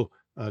Google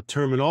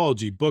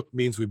terminology. Book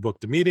means we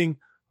booked a meeting.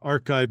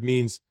 Archive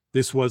means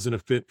this wasn't a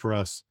fit for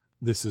us.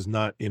 This is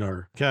not in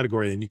our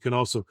category. And you can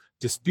also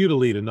dispute a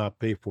lead and not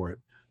pay for it.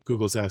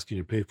 Google's asking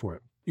you to pay for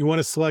it. You want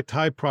to select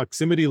high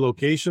proximity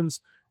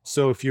locations.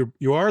 So if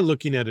you are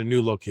looking at a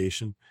new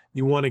location,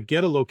 you want to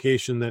get a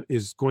location that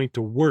is going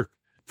to work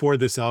for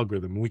this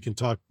algorithm. We can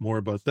talk more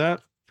about that.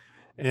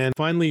 And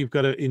finally, you've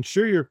got to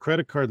ensure your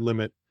credit card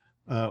limit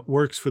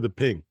works for the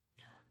ping.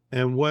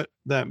 And what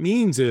that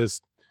means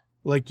is,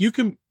 like, you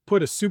can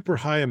put a super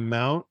high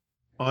amount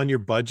on your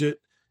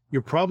budget.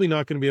 You're probably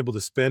not going to be able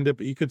to spend it,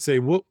 but you could say,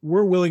 well,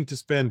 we're willing to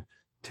spend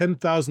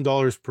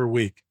 $10,000 per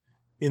week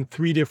in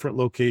 3 different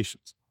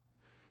locations.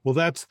 Well,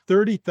 that's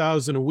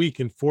 $30,000 a week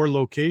in 3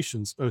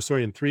 locations,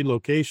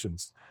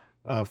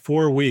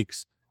 4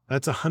 weeks.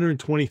 That's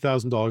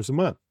 $120,000 a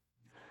month.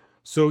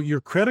 So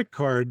your credit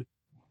card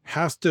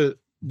has to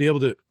be able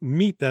to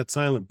meet that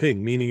silent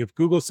ping, meaning if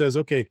Google says,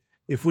 okay,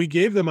 if we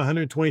gave them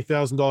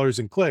 $120,000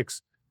 in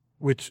clicks,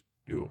 which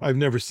I've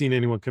never seen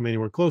anyone come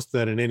anywhere close to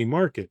that in any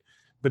market,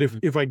 but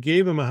if I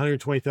gave them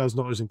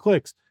 $120,000 in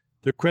clicks,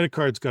 their credit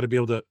card's got to be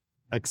able to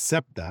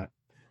accept that.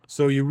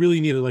 So you really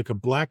need like a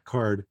black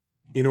card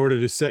in order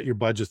to set your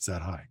budgets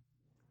that high.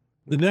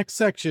 The next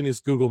section is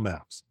Google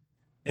Maps.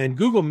 And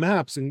Google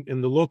Maps and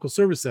the local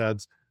service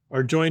ads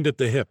are joined at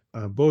the hip,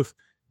 both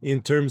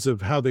in terms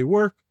of how they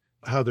work,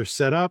 how they're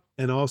set up,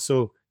 and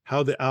also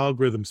how the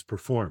algorithms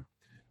perform.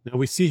 Now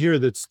we see here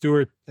that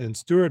Stewart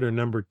are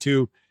number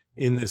 2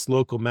 in this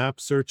local map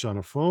search on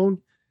a phone.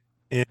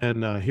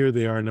 And here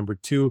they are number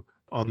 2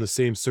 on the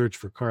same search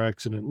for car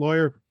accident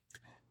lawyer.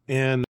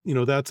 And,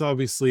 that's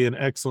obviously an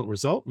excellent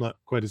result, not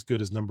quite as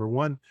good as number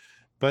 1,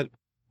 but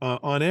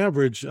on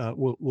average,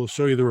 we'll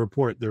show you the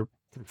report. They're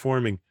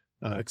performing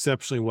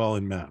exceptionally well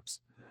in maps.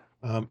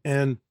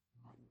 And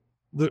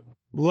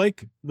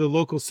like the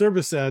local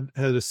service ad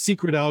had a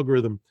secret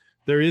algorithm,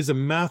 there is a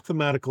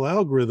mathematical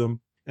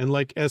algorithm, and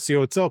like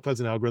SEO itself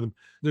has an algorithm,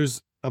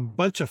 there's a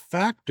bunch of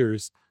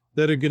factors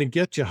that are going to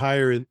get you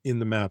higher in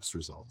the maps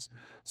results.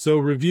 So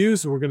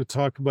reviews, we're going to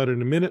talk about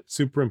in a minute,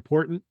 super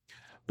important,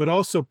 but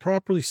also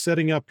properly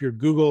setting up your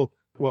Google,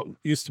 what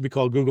used to be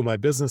called Google My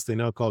Business, they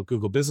now call it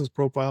Google Business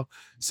Profile,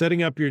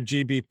 setting up your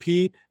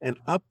GBP and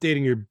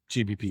updating your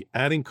GBP,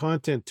 adding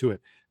content to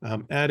it,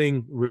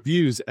 adding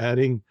reviews,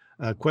 adding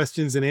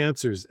questions and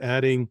answers,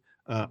 adding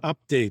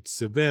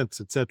updates, events,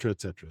 et cetera,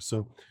 et cetera.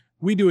 So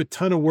we do a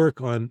ton of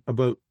work on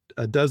about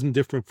a dozen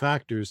different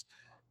factors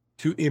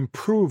to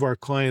improve our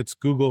clients'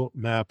 Google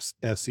Maps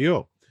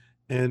SEO.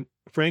 And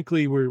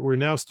frankly, we're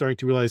now starting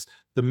to realize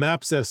the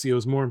Maps SEO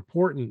is more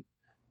important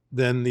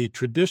than the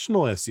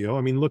traditional SEO.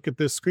 I mean, look at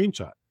this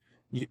screenshot.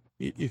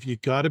 If you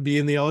got to be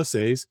in the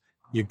LSAs,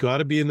 you got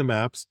to be in the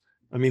maps.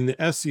 I mean, the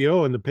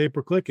SEO and the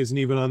pay-per-click isn't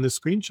even on this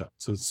screenshot.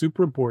 So it's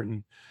super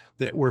important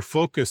that we're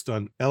focused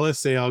on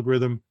LSA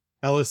algorithm,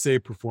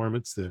 LSA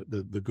performance,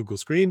 the Google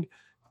screen,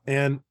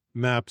 and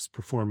Maps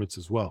performance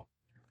as well.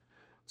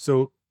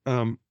 So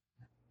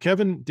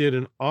Kevin did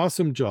an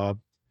awesome job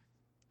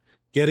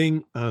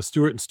getting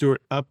Stewart and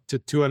Stewart up to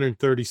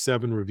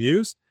 237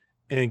 reviews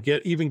and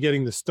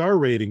getting the star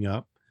rating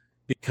up,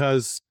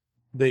 because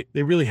they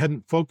really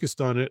hadn't focused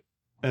on it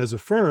as a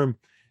firm.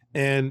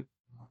 And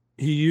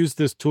he used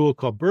this tool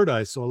called Bird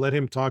Eye. So I'll let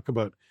him talk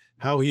about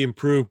how he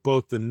improved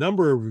both the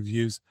number of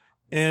reviews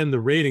and the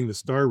rating, the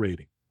star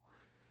rating.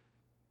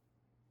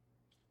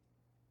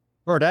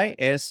 Bird Eye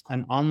is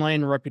an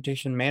online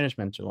reputation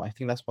management tool. I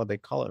think that's what they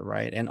call it,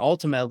 right? And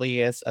ultimately,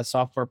 it's a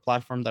software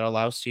platform that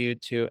allows you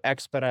to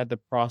expedite the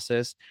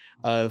process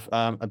of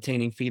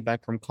obtaining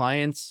feedback from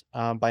clients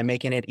by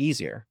making it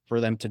easier for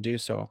them to do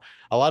so.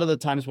 A lot of the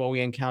times what we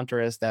encounter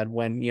is that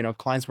when,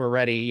 clients were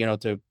ready,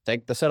 to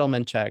take the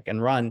settlement check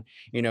and run,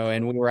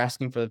 and we were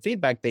asking for the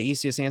feedback, the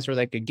easiest answer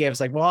they could give is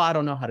like, well, I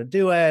don't know how to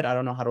do it. I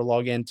don't know how to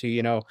log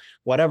into,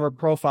 whatever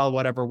profile,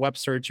 whatever web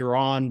search you're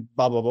on,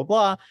 blah, blah, blah,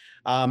 blah.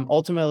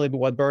 Ultimately,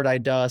 what Bird Eye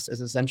does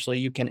is essentially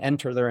you can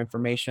enter their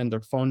information,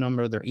 their phone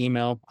number, their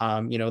email,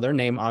 their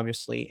name,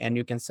 obviously, and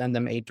you can send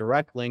them a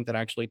direct link that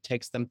actually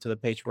takes them to the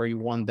page where you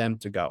want them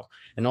to go.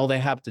 And all they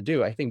have to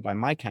do, I think by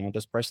my count,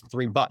 is press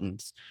 3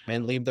 buttons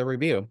and leave the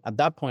review. At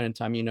that point in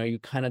time, you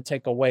kind of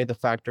take away the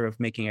factor of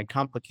making it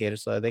complicated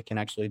so that they can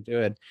actually do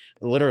it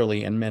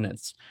literally in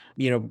minutes.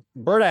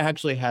 Bird Eye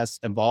actually has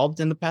evolved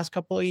in the past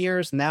couple of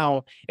years.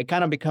 Now it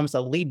kind of becomes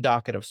a lead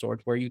docket of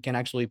sorts where you can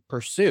actually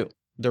pursue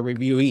the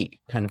reviewee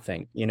kind of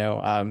thing,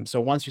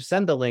 so once you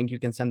send the link, you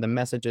can send them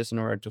messages in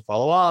order to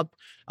follow up,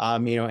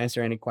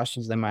 answer any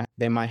questions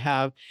they might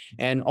have.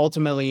 And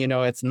ultimately,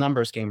 it's a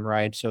numbers game,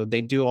 right? So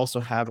they do also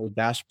have a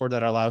dashboard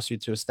that allows you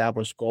to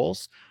establish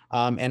goals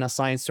and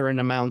assign certain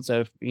amounts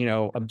of,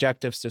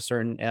 objectives to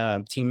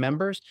certain team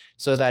members,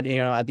 so that,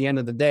 at the end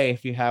of the day,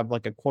 if you have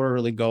like a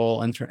quarterly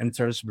goal in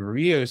terms of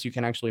reviews, you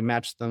can actually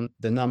match the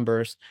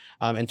numbers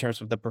in terms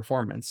of the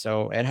performance.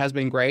 So it has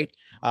been great.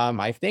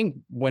 I think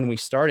when we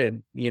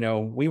started,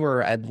 we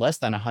were at less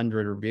than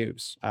 100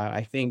 reviews.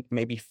 I think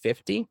maybe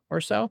 50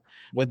 or so.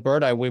 With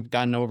Bird Eye, we've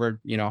gotten over,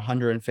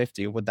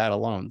 150 with that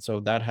alone. So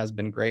that has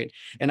been great.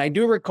 And I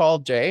do recall,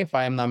 Jay, if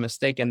I am not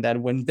mistaken,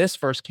 that when this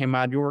first came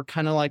out, you were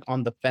kind of like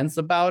on the fence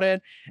about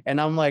it. And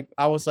I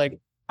was like,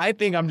 I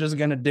think I'm just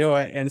going to do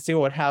it and see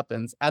what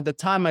happens. At the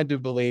time, I do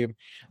believe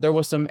there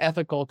was some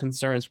ethical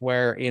concerns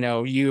where,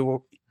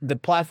 the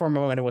platform,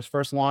 when it was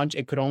first launched,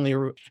 it could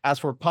only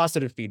ask for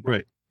positive feedback.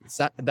 Right.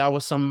 That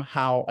was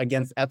somehow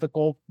against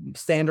ethical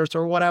standards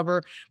or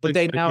whatever, but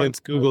they now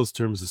against Google's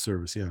terms of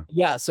service.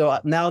 Yeah. So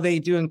now they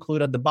do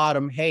include at the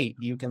bottom, hey,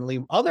 you can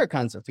leave other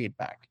kinds of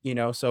feedback,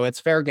 so it's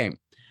fair game.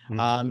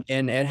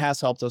 And it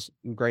has helped us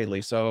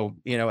greatly. So,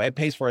 it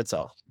pays for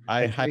itself.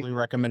 I highly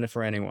recommend it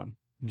for anyone.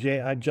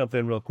 Jay, I'd jump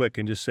in real quick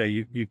and just say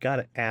you got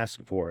to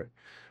ask for it.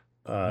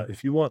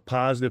 If you want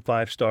positive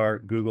 5-star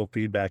Google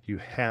feedback, you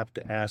have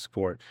to ask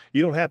for it.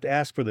 You don't have to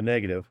ask for the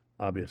negative,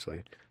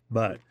 obviously,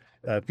 but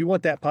if you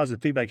want that positive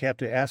feedback, you have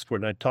to ask for it.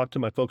 And I talk to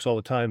my folks all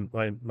the time,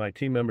 my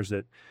team members,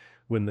 that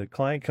when the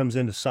client comes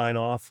in to sign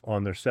off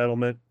on their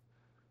settlement,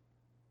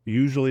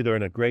 usually they're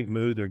in a great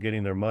mood, they're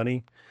getting their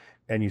money,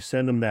 and you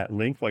send them that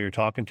link while you're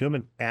talking to them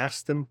and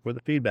ask them for the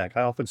feedback.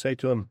 I often say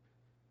to them,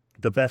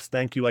 the best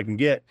thank you I can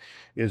get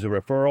is a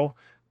referral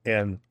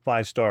and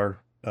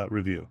 5-star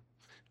review.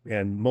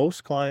 And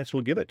most clients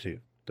will give it to you.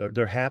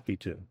 They're happy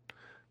to,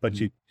 but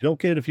you don't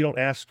get it if you don't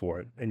ask for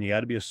it, and you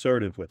got to be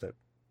assertive with it.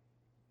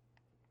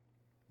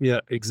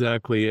 Yeah,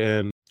 exactly.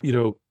 And,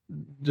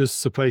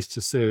 just suffice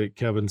to say that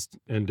Kevin's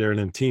and Darron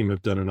and team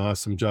have done an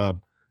awesome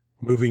job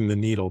moving the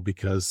needle,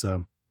 because,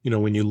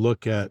 when you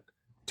look at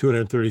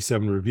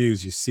 237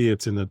 reviews, you see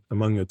it's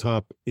among the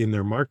top in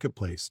their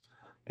marketplace,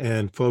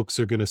 and folks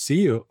are going to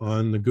see you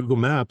on the Google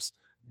Maps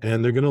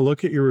and they're going to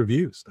look at your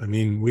reviews. I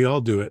mean, we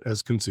all do it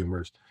as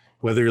consumers,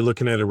 whether you're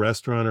looking at a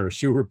restaurant or a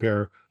shoe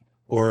repair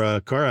or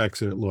a car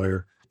accident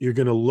lawyer, you're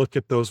going to look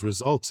at those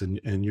results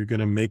and you're going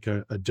to make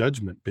a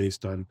judgment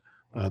based on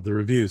the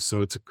reviews.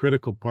 So it's a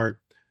critical part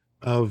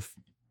of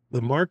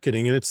the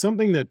marketing, and it's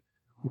something that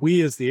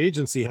we as the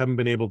agency haven't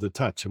been able to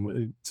touch.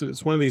 And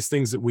it's one of these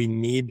things that we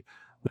need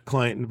the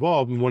client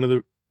involved. And one of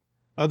the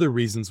other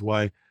reasons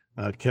why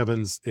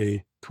Kevin's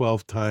a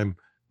 12-time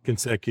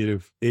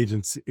consecutive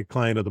agency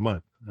client of the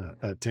month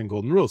at 10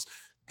 Golden Rules,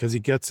 because he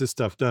gets his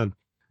stuff done.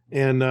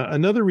 And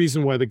another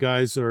reason why the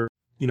guys are,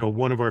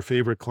 one of our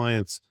favorite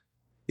clients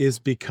is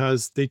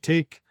because they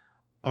take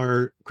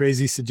our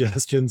crazy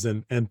suggestions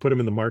and put them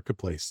in the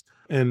marketplace.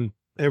 And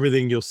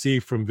everything you'll see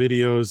from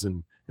videos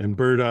and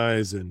bird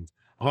eyes and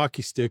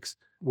hockey sticks,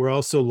 we're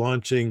also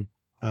launching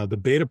the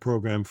beta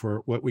program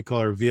for what we call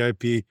our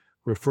VIP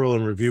referral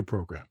and review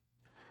program.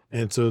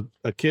 And so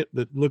a kit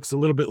that looks a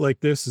little bit like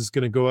this is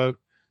going to go out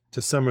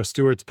to some of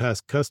Stewart's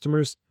past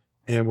customers,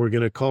 and we're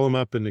going to call them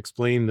up and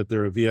explain that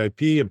they're a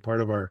VIP and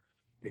part of our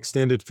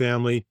extended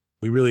family.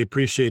 We really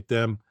appreciate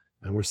them,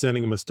 and we're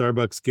sending them a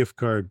Starbucks gift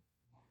card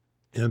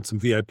and some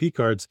VIP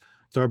cards.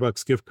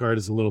 Starbucks gift card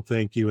is a little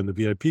thank you, and the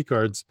VIP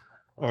cards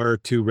are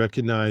to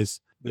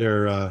recognize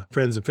their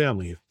friends and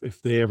family. If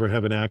they ever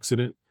have an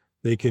accident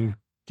they can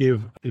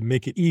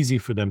make it easy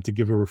for them to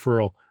give a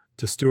referral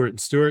to Stewart and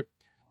Stewart.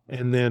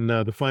 And then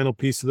the final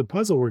piece of the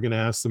puzzle, we're going to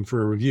ask them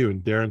for a review.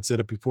 And Darron said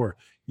it before,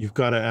 you've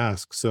got to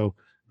ask. So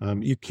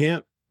you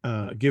can't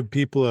give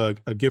people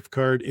a gift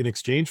card in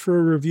exchange for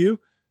a review,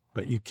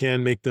 but you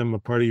can make them a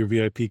part of your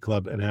VIP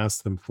club and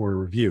ask them for a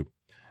review.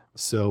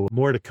 So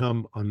more to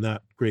come on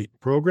that great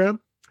program.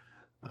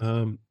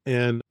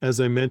 And as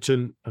I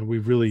mentioned,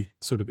 we've really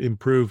sort of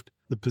improved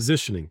the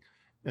positioning.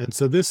 And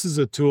so this is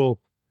a tool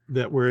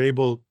that we're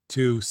able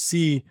to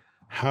see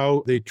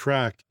how they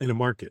track in a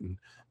market. And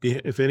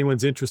if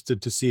anyone's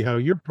interested to see how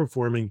you're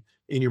performing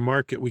in your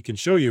market, we can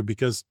show you,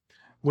 because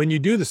when you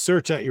do the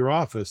search at your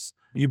office,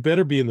 you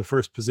better be in the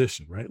first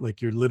position, right?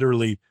 Like you're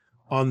literally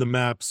on the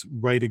maps,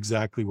 right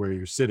exactly where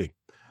you're sitting.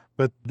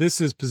 But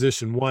this is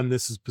position 1,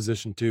 this is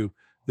position 2,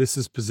 this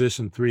is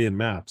position 3 in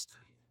maps.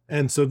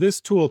 And so this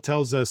tool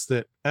tells us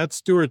that at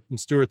Stewart and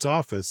Stewart's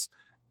office,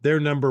 they're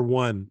number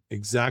 1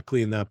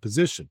 exactly in that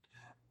position.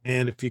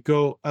 And if you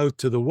go out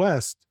to the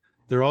west,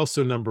 they're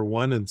also number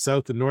 1, and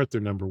south and north,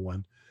 they're number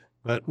 1.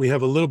 But we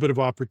have a little bit of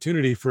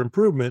opportunity for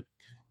improvement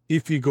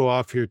if you go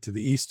off here to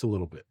the east a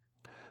little bit.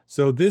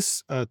 So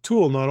this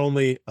tool not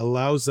only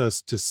allows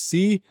us to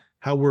see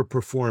how we're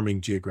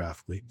performing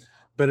geographically,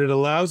 but it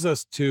allows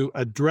us to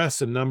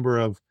address a number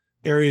of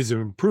areas of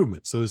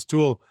improvement. So this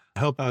tool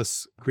helps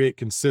us create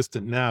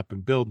consistent NAP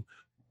and build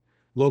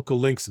local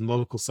links and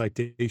local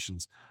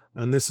citations.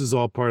 And this is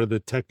all part of the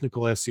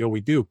technical SEO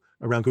we do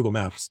around Google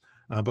Maps.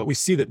 But we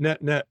see that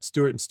net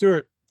Stewart and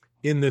Stewart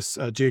in this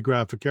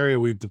geographic area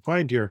we've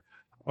defined here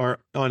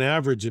are on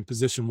average in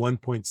position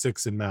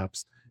 1.6 in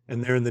maps,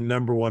 and they're in the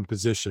number 1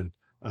 position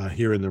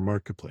here in their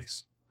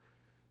marketplace.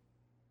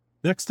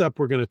 Next up,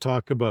 we're going to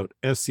talk about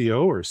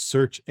SEO, or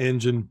search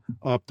engine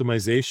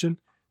optimization.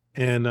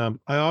 And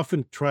I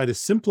often try to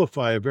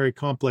simplify a very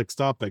complex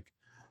topic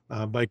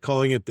by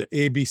calling it the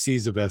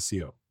ABCs of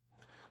SEO,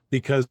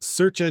 because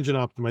search engine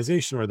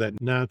optimization, or that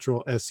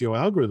natural SEO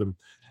algorithm,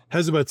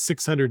 has about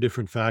 600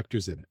 different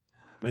factors in it.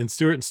 And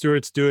Stewart and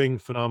Stewart's doing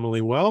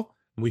phenomenally well.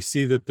 We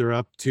see that they're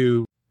up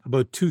to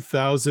about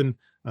 2,000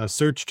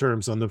 search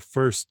terms on the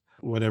first,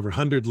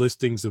 100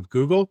 listings of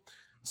Google.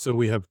 So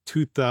we have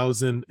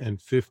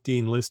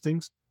 2,015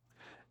 listings.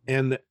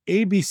 And the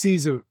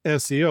ABCs of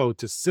SEO,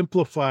 to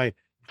simplify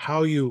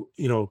how you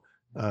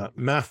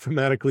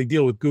mathematically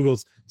deal with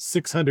Google's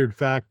 600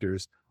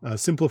 factors,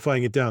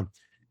 simplifying it down.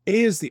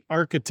 A is the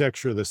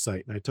architecture of the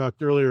site. And I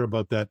talked earlier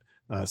about that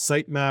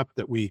site map,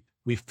 that we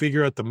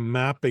figure out the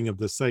mapping of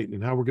the site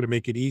and how we're going to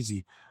make it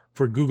easy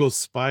for Google's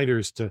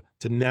spiders to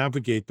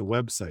navigate the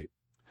website.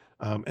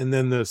 And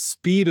then the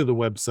speed of the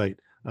website.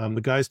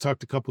 The guys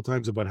talked a couple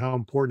times about how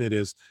important it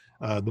is,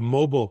 the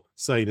mobile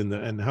site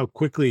and how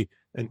quickly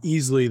and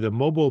easily the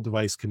mobile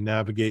device can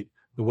navigate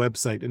the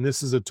website. And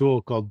this is a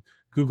tool called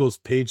Google's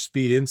Page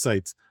Speed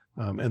Insights,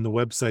 and the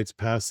website's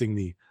passing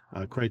the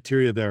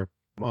criteria there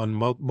on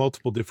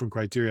multiple different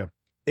criteria.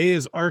 A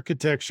is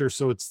architecture,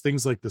 so it's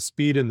things like the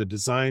speed and the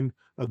design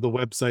of the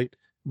website.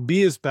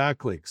 B is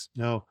backlinks.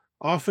 Now,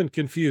 often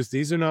confused,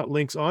 these are not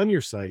links on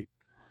your site.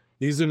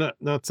 These are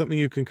not something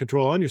you can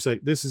control on your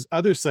site. This is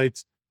other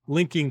sites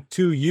linking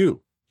to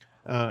you.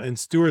 And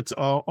Stewart's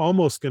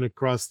almost going to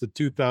cross the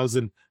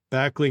 2,000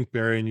 backlink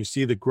barrier, and you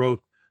see the growth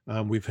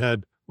we've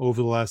had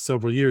over the last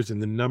several years in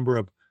the number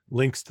of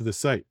links to the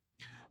site.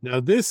 Now,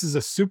 this is a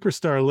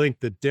superstar link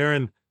that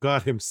Darron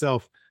got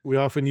himself. We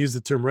often use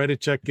the term write a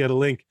check, get a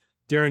link.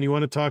 Darron, you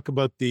want to talk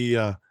about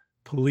the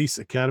Police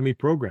Academy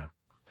program?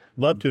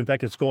 Love to. In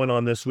fact, it's going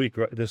on this week.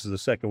 This is the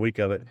second week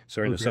of it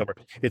during the summer.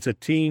 It's a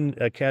teen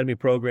academy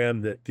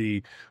program that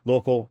the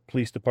local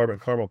police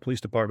department, Carmel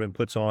Police Department,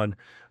 puts on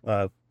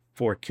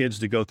for kids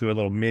to go through a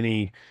little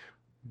mini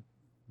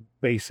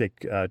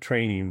basic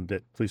training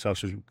that police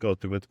officers go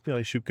through with,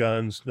 they shoot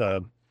guns,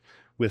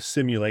 with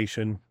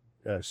simunition,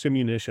 I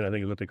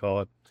think is what they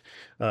call it.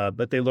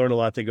 But they learn a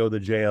lot. They go to the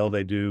jail.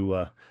 They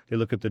do. They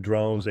look at the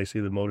drones. They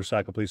see the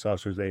motorcycle police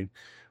officers. They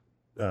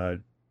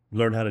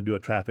learn how to do a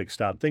traffic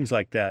stop, things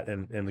like that,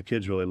 and the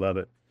kids really love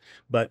it.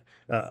 But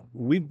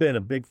we've been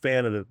a big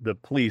fan of the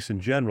police in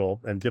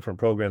general and different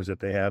programs that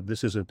they have.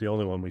 This isn't the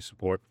only one we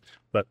support,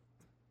 but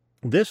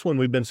this one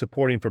we've been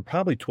supporting for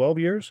probably 12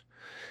 years.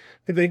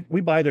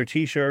 We buy their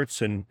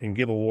T-shirts and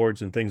give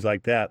awards and things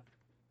like that.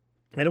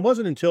 And it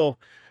wasn't until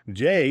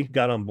Jay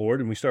got on board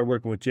and we started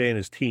working with Jay and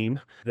his team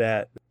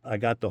that I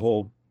got the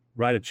whole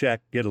write a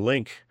check, get a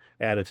link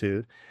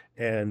attitude,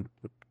 and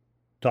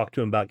talked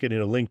to him about getting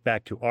a link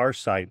back to our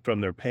site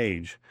from their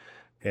page.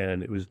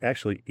 And it was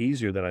actually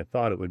easier than I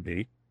thought it would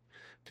be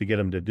to get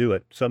them to do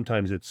it.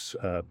 Sometimes it's,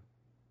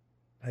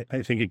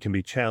 I think it can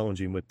be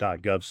challenging with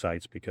 .gov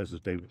sites because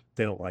they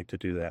don't like to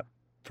do that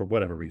for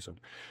whatever reason.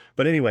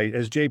 But anyway,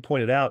 as Jay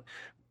pointed out,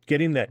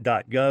 getting that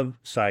 .gov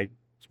site,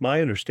 it's my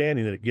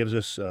understanding that it gives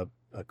us a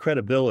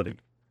credibility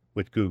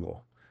with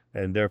Google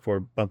and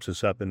therefore bumps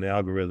us up in the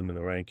algorithm and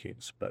the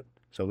rankings.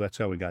 So that's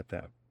how we got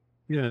that.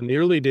 Yeah, in the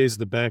early days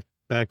of the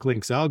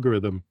backlinks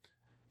algorithm,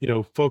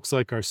 folks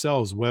like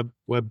ourselves, web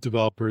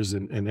developers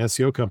and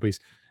SEO companies,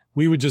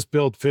 we would just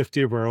build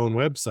 50 of our own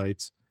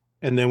websites,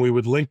 and then we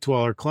would link to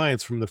all our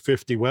clients from the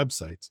 50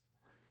 websites.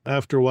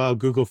 After a while,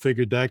 Google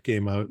figured that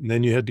game out, and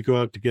then you had to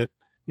go out to get,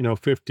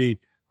 50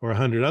 or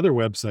 100 other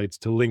websites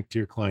to link to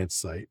your client's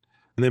site.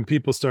 And then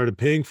people started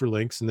paying for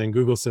links, and then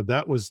Google said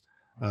that was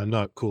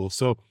not cool.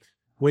 So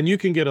when you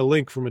can get a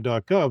link from a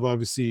 .gov,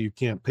 obviously you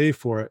can't pay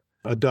for it.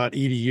 A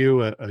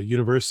 .edu, a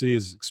university,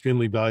 is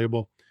extremely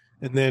valuable.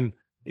 And then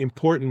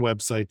important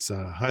websites,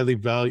 highly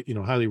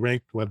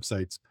ranked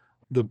websites,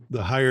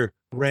 the higher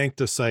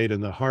ranked a site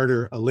and the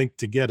harder a link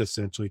to get,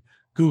 essentially,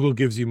 Google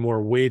gives you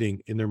more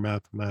weighting in their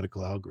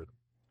mathematical algorithm.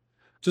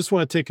 Just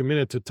want to take a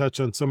minute to touch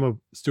on some of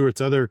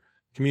Stewart's other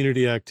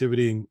community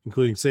activity,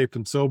 including Safe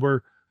and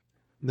Sober,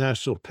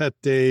 National Pet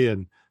Day,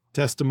 and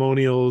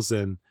testimonials,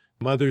 and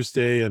Mother's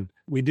Day. And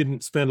we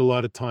didn't spend a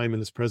lot of time in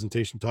this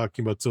presentation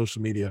talking about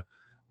social media,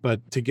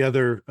 but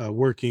together,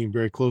 working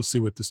very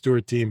closely with the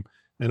Stewart team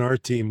and our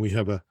team, we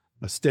have a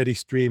steady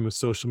stream of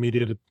social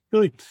media to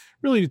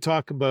really to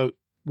talk about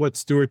what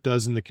Stewart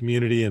does in the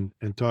community and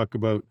talk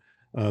about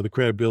the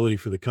credibility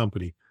for the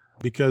company.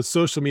 Because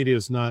social media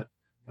is not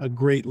a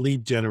great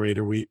lead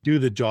generator. We do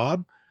the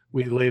job,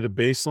 we lay the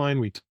baseline,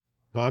 we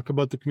talk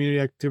about the community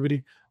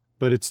activity,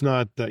 but it's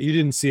not, you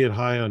didn't see it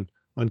high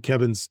on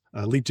Kevin's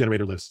lead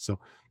generator list. So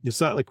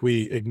it's not like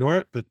we ignore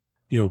it, but,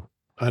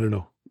 I don't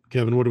know,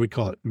 Kevin, what do we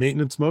call it?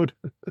 Maintenance mode?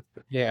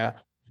 Yeah.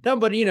 No,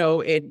 but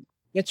it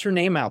gets your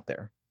name out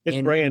there. It's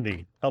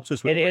branding. Helps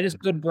us with it is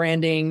good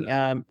branding,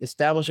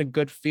 establish a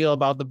good feel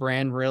about the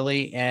brand,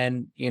 really.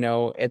 And,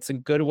 it's a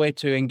good way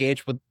to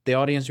engage with the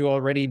audience you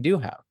already do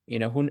have.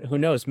 Who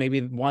knows,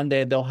 maybe one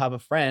day they'll have a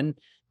friend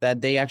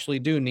that they actually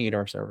do need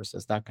our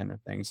services, that kind of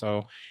thing.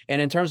 So,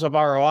 and in terms of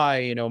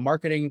ROI,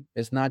 marketing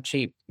is not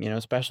cheap,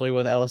 especially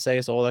with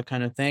LSAs, all that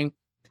kind of thing.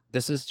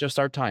 This is just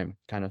our time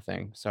kind of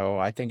thing. So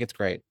I think it's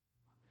great.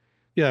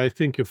 Yeah, I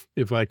think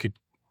if I could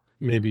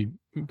maybe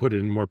put it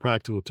in more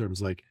practical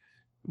terms, like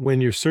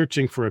when you're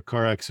searching for a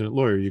car accident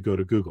lawyer, you go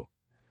to Google.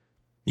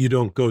 You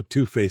don't go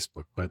to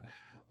Facebook, but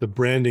the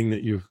branding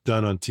that you've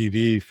done on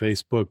TV,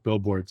 Facebook,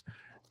 billboards,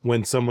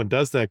 when someone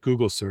does that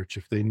Google search,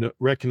 if they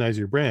recognize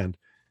your brand,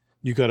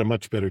 you got a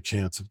much better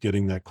chance of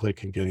getting that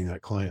click and getting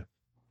that client.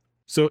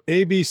 So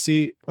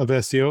ABC of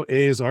SEO,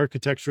 A is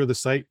architecture of the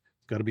site.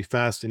 It's got to be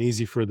fast and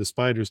easy for the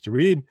spiders to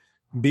read.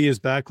 B is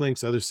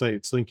backlinks, other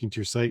sites linking to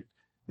your site.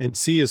 And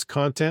C is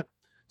content.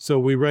 So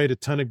we write a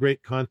ton of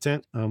great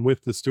content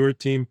with the Stewart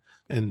team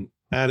and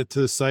add it to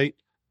the site.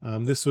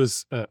 This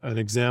was an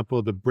example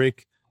of the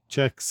brake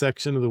check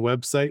section of the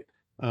website.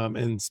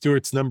 And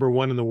Stewart's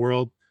 #1 in the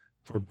world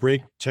for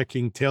brake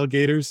checking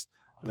tailgaters.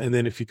 And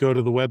then if you go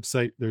to the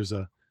website, there's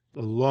a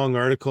long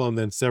article and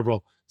then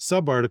several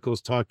sub articles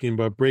talking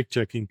about brake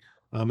checking.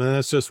 And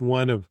that's just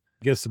one of,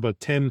 I guess, about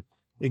 10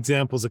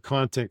 examples of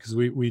content, because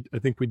I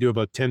think we do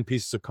about 10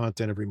 pieces of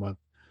content every month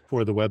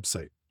for the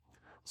website.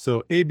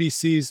 So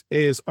ABCs,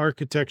 A is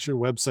architecture,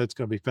 website's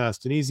got to be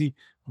fast and easy.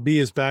 B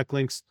is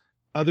backlinks,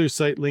 other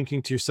site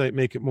linking to your site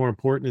make it more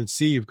important. And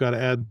C, you've got to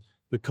add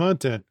the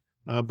content,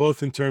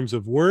 both in terms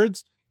of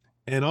words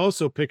and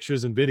also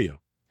pictures and video.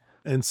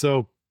 And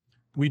so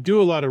we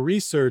do a lot of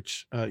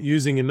research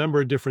using a number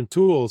of different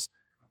tools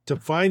to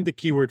find the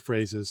keyword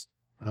phrases,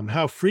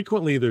 how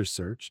frequently they're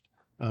searched.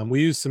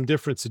 We use some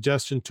different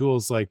suggestion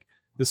tools, like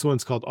this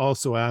one's called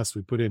Also Ask.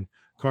 We put in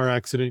car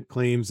accident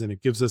claims, and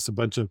it gives us a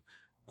bunch of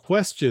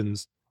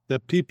questions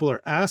that people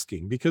are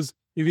asking. Because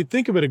if you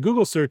think of it, a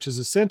Google search is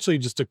essentially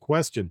just a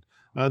question.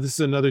 This is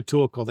another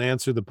tool called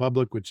Answer the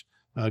Public, which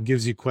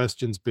gives you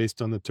questions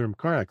based on the term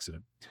car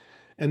accident.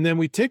 And then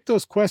we take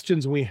those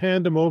questions and we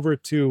hand them over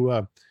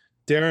to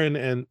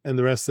Darron and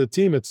the rest of the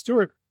team at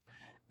Stewart,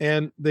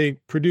 and they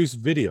produce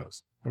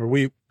videos, or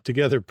we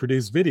together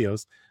produce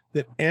videos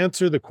that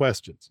answer the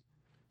questions.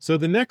 So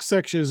the next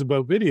section is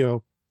about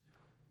video,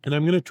 and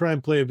I'm going to try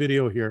and play a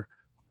video here.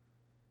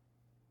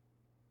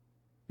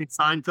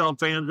 Seinfeld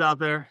fans out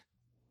there,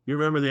 you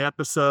remember the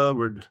episode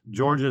where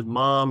George's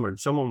mom or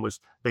someone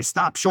they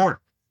stopped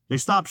short. They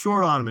stopped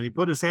short on him, and he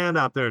put his hand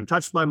out there and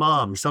touched my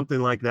mom, or something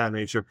like that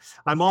nature.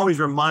 I'm always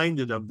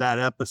reminded of that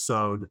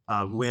episode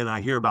when I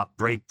hear about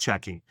brake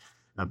checking.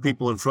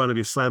 People in front of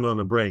you slamming on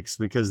the brakes,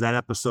 because that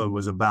episode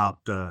was about,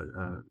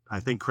 I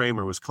think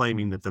Kramer was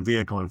claiming that the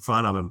vehicle in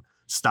front of him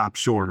stopped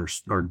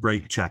short or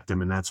brake checked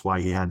him, and that's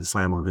why he had to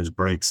slam on his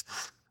brakes.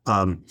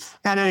 At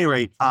any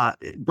rate,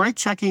 brake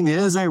checking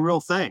is a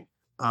real thing.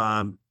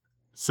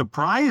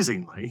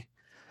 Surprisingly,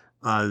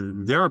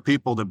 there are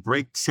people that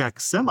brake check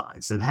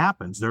semis. It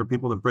happens. There are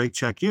people that brake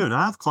check you. And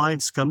I have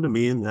clients come to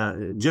me,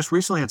 and just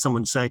recently had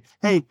someone say,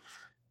 "Hey,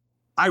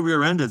 I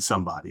rear-ended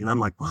somebody." And I'm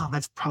like, "Well,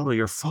 that's probably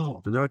your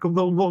fault." And they're like,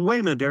 well, wait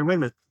a minute, Darron, wait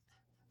a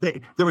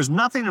minute. There was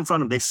nothing in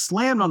front of them. They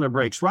slammed on their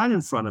brakes right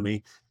in front of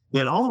me.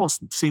 It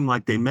almost seemed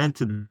like they meant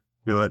to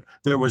do it.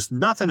 There was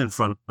nothing in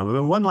front of them.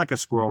 It wasn't like a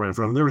squirrel right in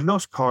front of them. There was no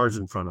cars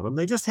in front of them.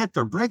 They just hit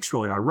their brakes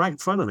really hard right in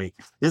front of me.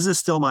 Is this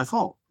still my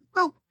fault?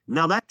 Well,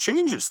 now that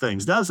changes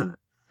things, doesn't it?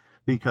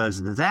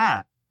 Because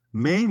that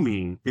may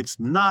mean it's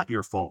not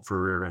your fault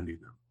for rear-ending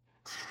them.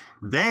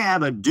 They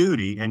have a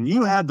duty, and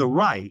you have the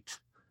right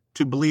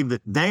to believe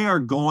that they are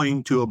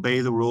going to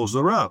obey the rules of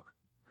the road.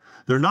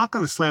 They're not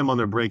going to slam on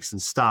their brakes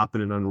and stop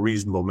in an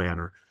unreasonable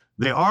manner.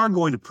 They are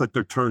going to put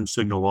their turn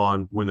signal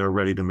on when they're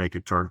ready to make a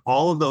turn.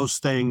 All of those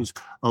things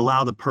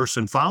allow the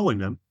person following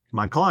them,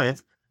 my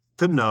client,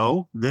 to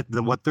know that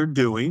what they're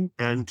doing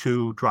and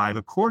to drive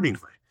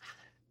accordingly.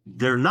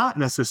 They're not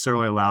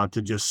necessarily allowed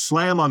to just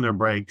slam on their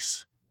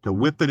brakes, to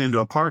whip it into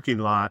a parking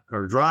lot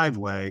or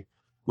driveway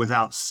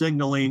without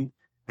signaling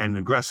and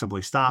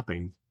aggressively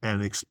stopping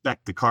and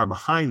expect the car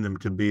behind them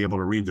to be able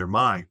to read their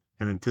mind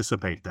and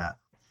anticipate that.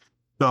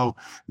 So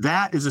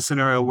that is a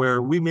scenario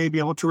where we may be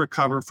able to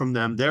recover from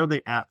them. They're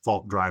the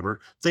at-fault driver.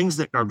 Things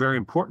that are very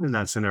important in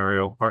that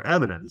scenario are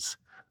evidence.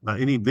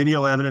 Any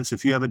video evidence,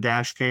 if you have a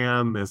dash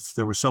cam, if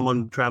there was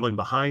someone traveling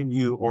behind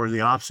you or in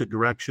the opposite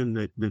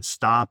direction that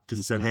stopped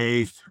and said,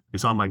 hey,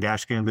 it's on my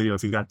dash cam video.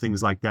 If you've got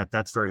things like that,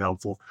 that's very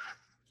helpful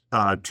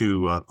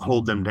to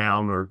hold them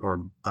down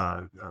or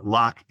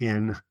lock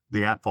in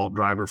the at-fault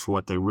driver for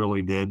what they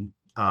really did.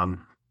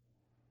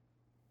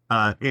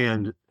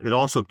 And it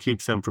also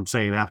keeps them from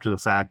saying after the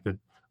fact that,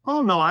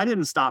 oh, no, I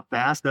didn't stop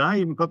fast and I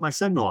even put my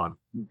signal on,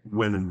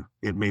 when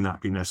it may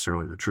not be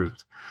necessarily the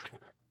truth.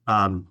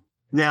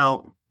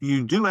 Now,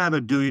 you do have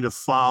a duty to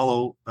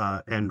follow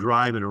and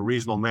drive in a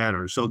reasonable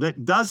manner. So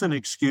that doesn't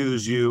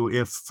excuse you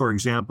if, for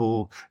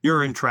example,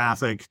 you're in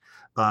traffic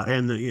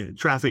and the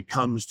traffic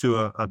comes to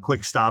a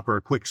quick stop or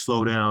a quick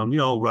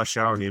slowdown, rush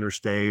hour on the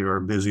interstate or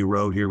a busy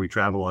road here we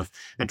travel on,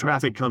 and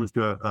traffic comes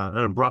to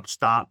an abrupt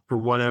stop for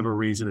whatever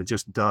reason. It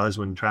just does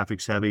when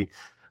traffic's heavy.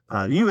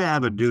 You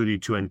have a duty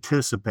to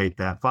anticipate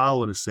that,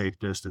 follow at a safe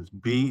distance,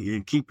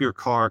 keep your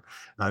car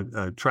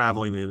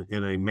traveling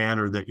in a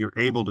manner that you're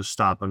able to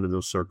stop under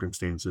those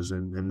circumstances,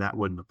 and that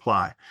wouldn't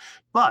apply.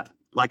 But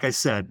like I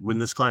said, when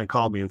this client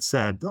called me and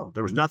said, oh,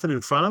 there was nothing in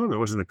front of him, there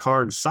wasn't a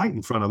car in sight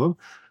in front of him,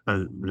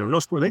 there was no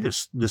sport, they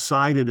just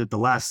decided at the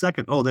last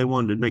second, oh, they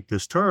wanted to make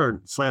this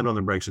turn, slammed on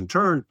the brakes and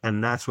turn,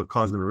 and that's what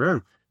caused them to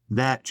rear.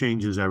 That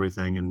changes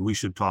everything, and we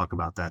should talk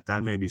about that.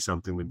 That may be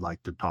something we'd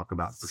like to talk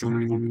about.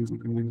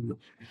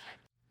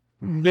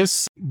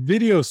 This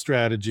video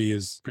strategy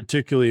is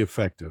particularly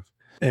effective.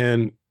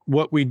 And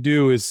what we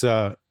do is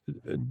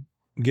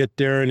get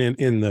Darron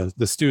in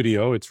the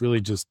studio. It's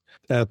really just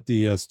at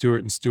the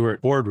Stewart and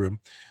Stewart boardroom.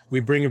 We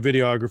bring a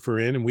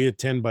videographer in and we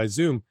attend by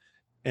Zoom.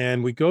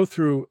 And we go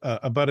through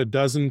about a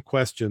dozen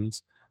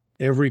questions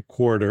every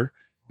quarter,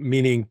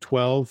 meaning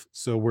 12.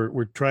 So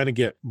we're trying to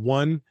get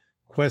one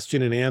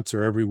question and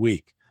answer every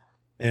week.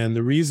 And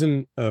the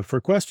reason for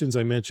questions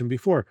I mentioned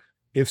before,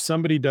 if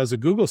somebody does a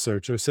Google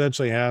search, they're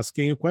essentially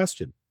asking a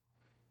question.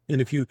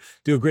 And if you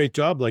do a great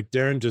job, like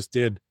Darron just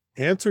did,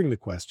 answering the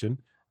question,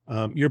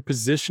 you're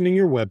positioning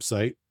your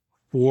website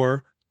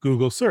for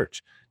Google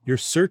search. You're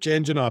search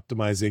engine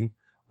optimizing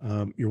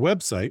your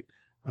website.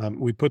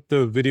 We put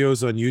the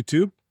videos on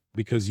YouTube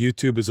because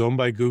YouTube is owned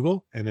by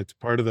Google and it's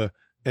part of the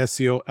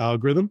SEO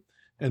algorithm.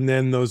 And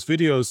then those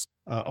videos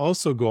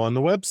also go on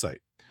the website.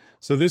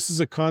 So this is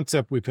a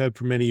concept we've had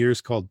for many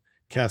years called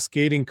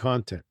cascading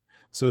content.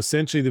 So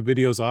essentially the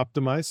video is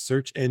optimized,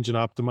 search engine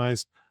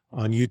optimized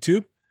on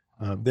YouTube.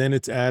 Then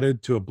it's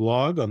added to a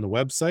blog on the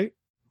website.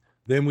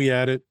 Then we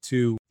add it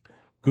to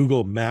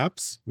Google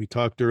Maps. We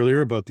talked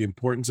earlier about the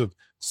importance of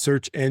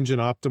search engine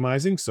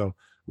optimizing. So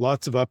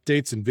lots of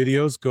updates and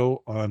videos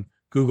go on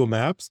Google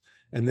Maps.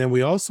 And then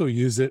we also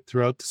use it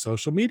throughout the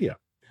social media.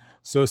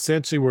 So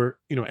essentially we're,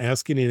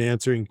 asking and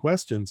answering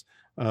questions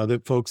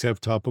that folks have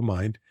top of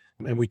mind.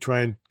 And we try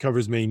and cover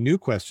as many new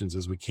questions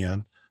as we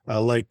can,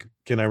 like,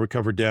 can I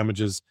recover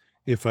damages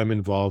if I'm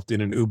involved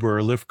in an Uber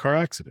or Lyft car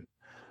accident?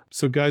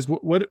 So guys,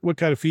 what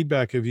kind of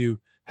feedback have you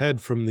had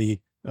from the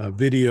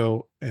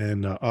video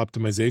and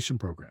optimization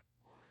program?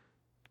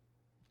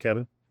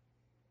 Kevin?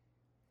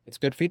 It's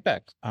good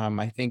feedback.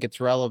 I think it's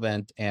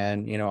relevant.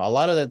 And, a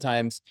lot of the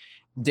times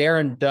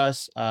Darron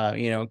does,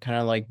 kind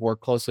of like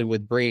work closely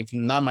with Brief,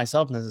 not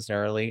myself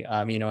necessarily,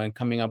 and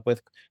coming up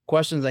with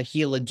questions that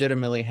he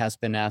legitimately has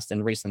been asked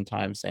in recent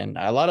times. And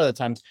a lot of the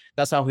times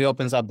that's how he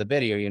opens up the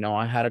video.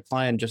 I had a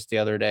client just the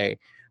other day.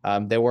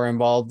 They were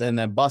involved in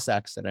a bus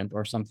accident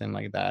or something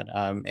like that.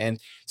 And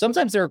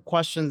sometimes there are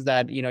questions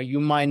that, you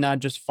might not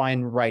just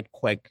find right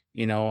quick,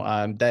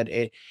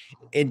 that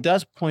it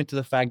does point to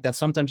the fact that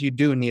sometimes you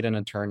do need an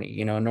attorney,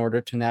 in order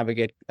to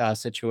navigate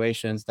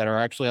situations that are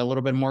actually a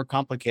little bit more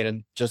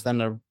complicated just than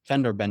a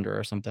fender bender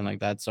or something like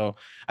that. So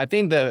I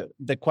think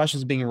the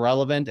questions being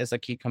relevant is a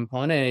key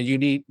component, and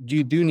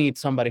you do need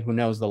somebody who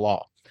knows the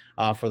law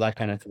for that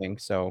kind of thing.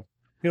 So,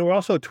 we're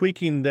also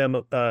tweaking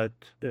them a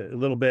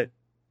little bit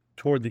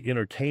toward the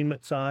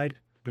entertainment side.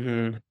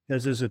 Mm-hmm.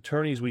 As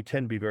attorneys, we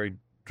tend to be very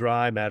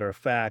dry, matter of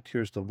fact,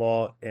 here's the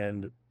law.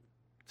 And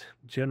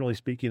generally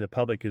speaking, the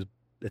public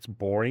it's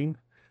boring.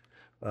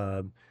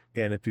 And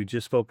if you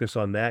just focus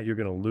on that, you're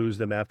going to lose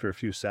them after a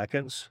few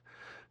seconds.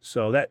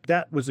 So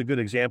that was a good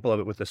example of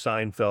it with the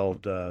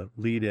Seinfeld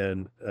lead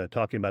in,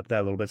 talking about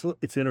that a little bit.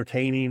 It's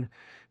entertaining,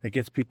 it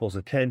gets people's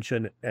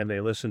attention and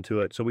they listen to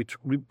it. So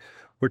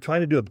we're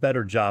trying to do a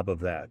better job of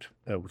that.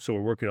 So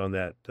we're working on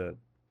that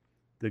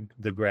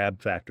the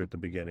grab factor at the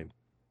beginning.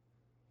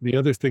 The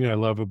other thing I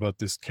love about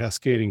this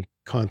cascading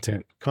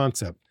content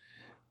concept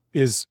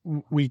is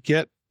we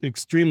get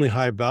extremely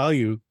high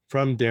value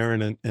from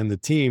Darron and the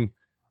team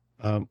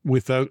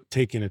without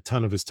taking a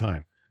ton of his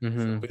time.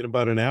 Mm-hmm. So in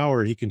about an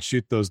hour, he can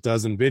shoot those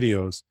dozen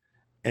videos.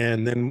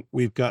 And then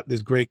we've got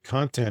this great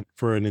content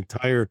for an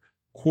entire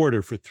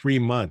quarter for 3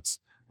 months,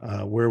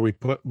 where we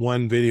put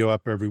one video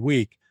up every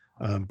week,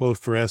 both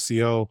for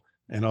SEO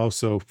and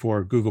also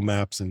for Google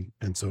Maps and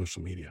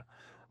social media.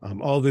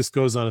 All this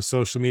goes on a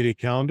social media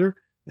calendar,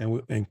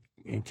 and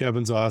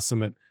Kevin's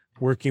awesome at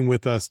working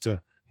with us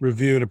to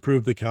review and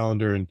approve the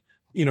calendar. And,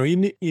 you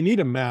need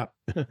a map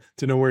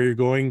to know where you're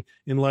going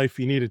in life.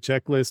 You need a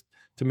checklist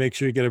to make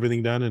sure you get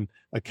everything done. And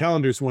a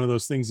calendar is one of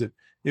those things that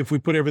if we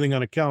put everything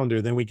on a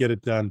calendar, then we get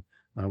it done.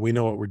 We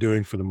know what we're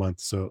doing for the month.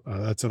 So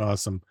that's an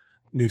awesome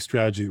new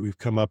strategy that we've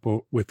come up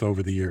with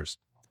over the years.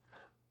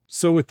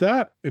 So with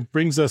that, it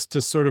brings us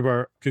to sort of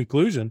our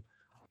conclusion.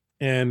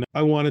 And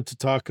I wanted to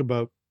talk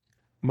about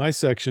my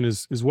section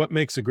is what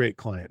makes a great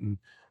client, and,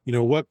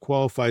 what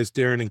qualifies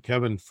Darron and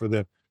Kevin for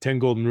the 10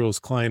 Golden Rules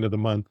Client of the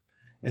Month.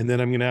 And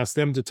then I'm going to ask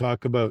them to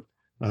talk about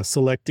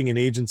selecting an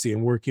agency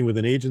and working with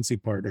an agency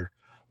partner.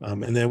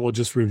 And then we'll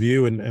just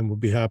review and we'll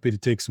be happy to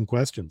take some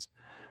questions.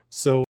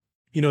 So,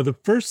 the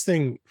first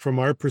thing from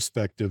our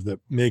perspective that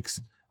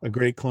makes a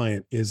great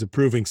client is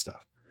approving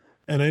stuff.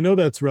 And I know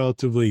that's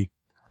relatively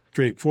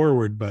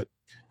straightforward, but,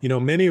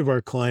 many of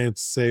our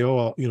clients say,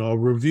 oh, I'll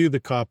review the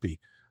copy,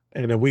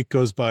 and a week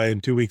goes by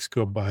and 2 weeks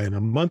go by and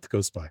a month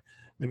goes by.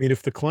 I mean,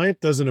 if the client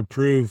doesn't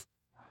approve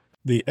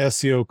the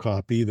SEO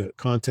copy, the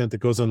content that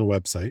goes on the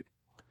website,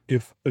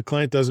 if the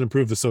client doesn't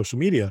approve the social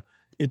media,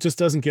 it just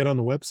doesn't get on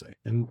the website.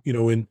 And,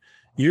 in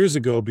years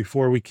ago,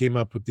 before we came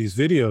up with these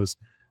videos,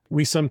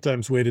 we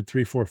sometimes waited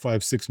 3, 4,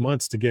 5, 6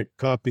 months to get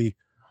copy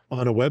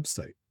on a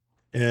website.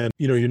 And,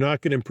 you're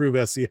not going to improve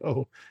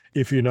SEO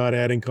if you're not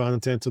adding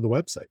content to the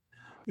website.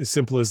 As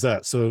simple as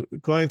that. So the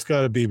client's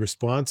got to be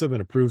responsive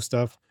and approve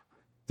stuff.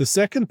 The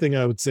second thing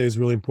I would say is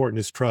really important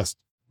is trust.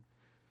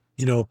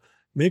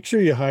 Make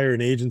sure you hire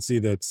an agency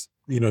that's,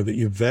 that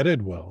you've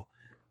vetted well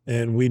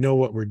and we know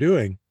what we're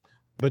doing,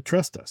 but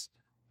trust us.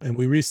 And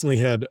we recently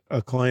had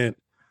a client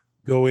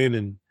go in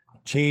and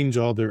change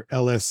all their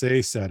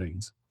LSA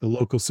settings, the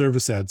local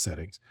service ad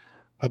settings,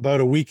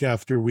 about a week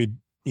after we'd,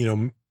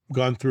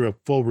 gone through a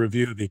full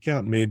review of the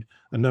account and made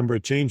a number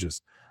of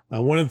changes.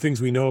 One of the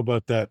things we know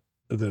about that,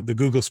 the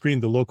Google Screen,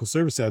 the local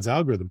service ads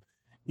algorithm,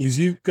 is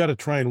you've got to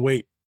try and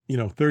wait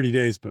 30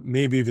 days, but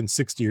maybe even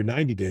 60 or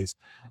 90 days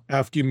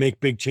after you make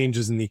big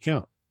changes in the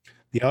account.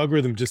 The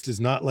algorithm just is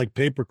not like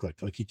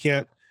pay-per-click. Like, you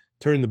can't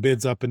turn the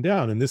bids up and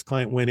down. And this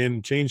client went in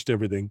and changed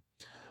everything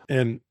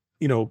and,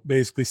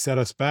 basically set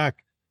us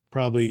back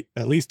probably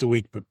at least a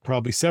week, but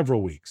probably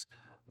several weeks.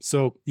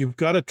 So you've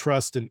got to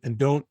trust and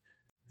don't,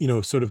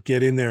 sort of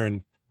get in there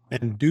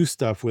and do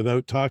stuff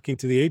without talking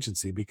to the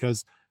agency,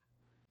 because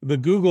the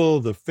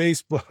Google, the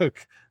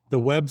Facebook, the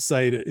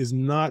website is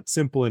not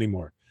simple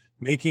anymore.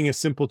 Making a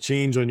simple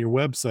change on your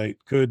website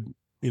could,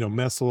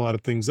 mess a lot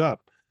of things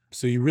up.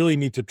 So you really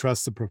need to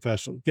trust the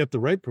professional, get the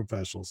right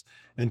professionals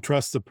and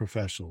trust the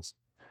professionals.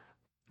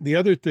 The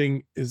other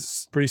thing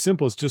is pretty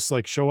simple. It's just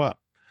like show up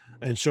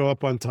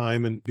on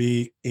time and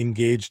be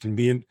engaged and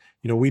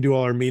we do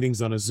all our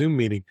meetings on a Zoom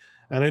meeting.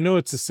 And I know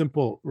it's a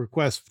simple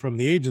request from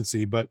the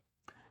agency, but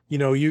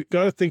you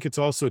got to think it's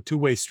also a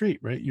two-way street,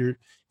 right?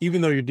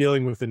 Even though you're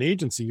dealing with an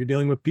agency, you're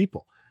dealing with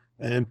people,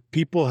 and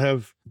people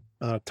have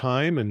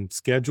time and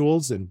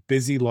schedules and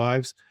busy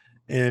lives.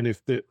 And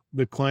if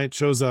the client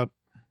shows up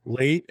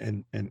late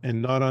and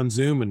not on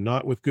Zoom and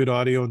not with good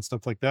audio and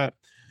stuff like that,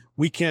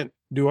 we can't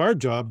do our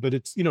job. But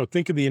it's,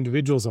 think of the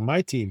individuals on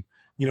my team,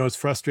 it's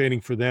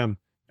frustrating for them,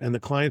 and the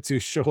clients who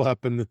show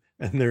up and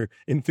they're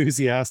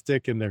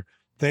enthusiastic and they're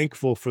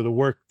thankful for the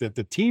work that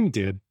the team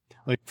did.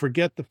 Like,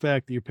 forget the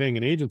fact that you're paying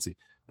an agency.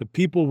 The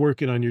people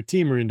working on your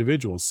team are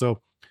individuals.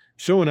 So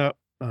showing up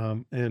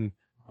and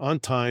on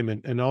time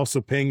and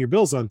also paying your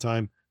bills on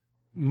time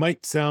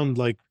might sound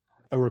like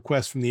a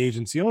request from the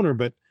agency owner,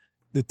 but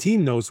the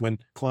team knows when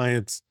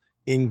clients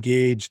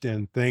engaged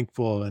and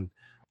thankful and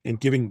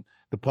giving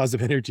the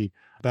positive energy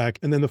back.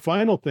 And then the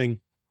final thing,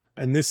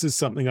 and this is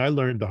something I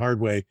learned the hard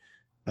way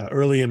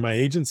early in my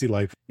agency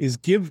life, is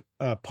give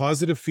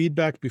positive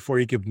feedback before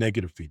you give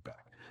negative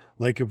feedback.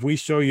 Like, if we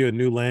show you a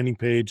new landing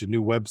page, a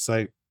new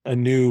website, a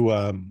new,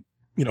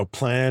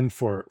 plan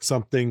for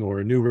something or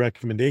a new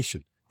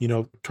recommendation,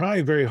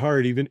 try very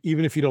hard, even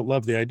if you don't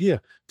love the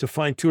idea, to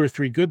find 2 or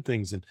 3 good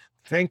things and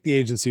thank the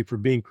agency for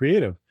being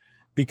creative.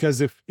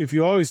 Because if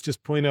you always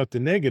just point out the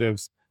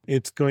negatives,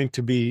 it's going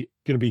to be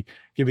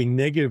giving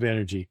negative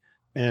energy.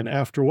 And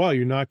after a while,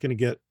 you're not going to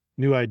get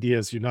new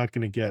ideas. You're not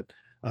going to get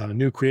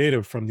new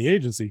creative from the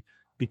agency,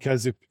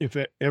 because if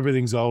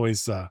everything's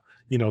always, the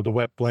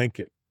wet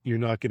blanket, you're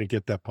not going to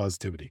get that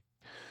positivity.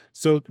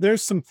 So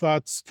there's some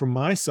thoughts from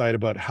my side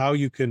about how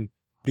you can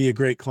be a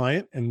great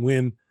client and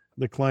win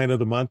the client of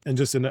the month. And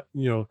just,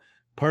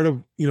 part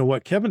of,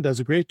 what Kevin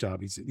does a great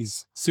job.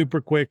 He's super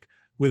quick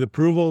with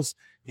approvals,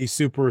 he's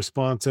super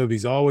responsive.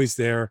 He's always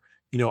there,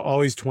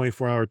 always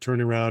 24-hour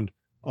turnaround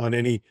on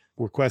any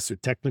requests or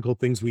technical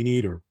things we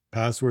need, or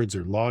passwords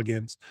or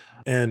logins.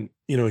 And,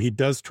 he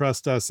does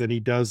trust us, and he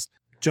does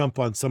jump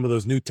on some of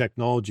those new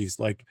technologies,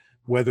 like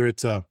whether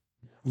it's a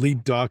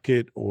lead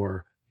docket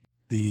or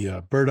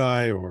the Bird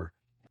Eye or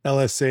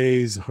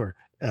LSAs or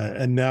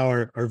and now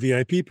our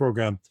VIP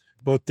program.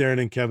 Both Darron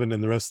and Kevin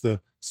and the rest of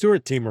the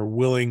Stewart team are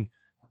willing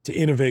to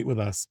innovate with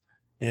us.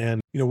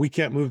 And, we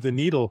can't move the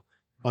needle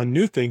on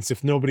new things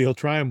if nobody will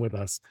try them with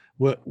us.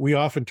 We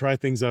often try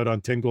things out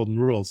on 10 golden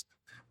rules,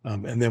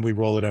 and then we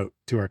roll it out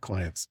to our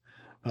clients.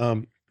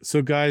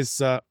 So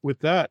guys, with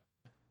that,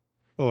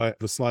 I have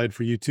a slide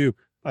for you too.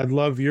 I'd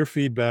love your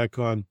feedback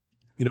on,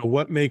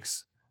 what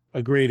makes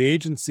a great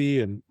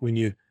agency, and when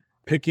you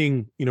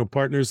picking,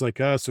 partners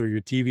like us or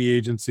your TV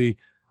agency,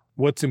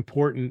 what's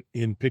important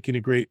in picking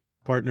a great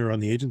partner on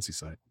the agency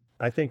side?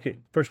 I think,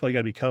 first of all, you got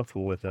to be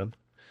comfortable with them.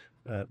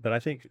 But I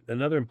think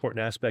another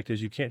important aspect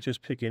is you can't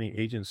just pick any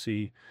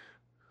agency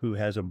who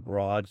has a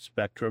broad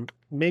spectrum.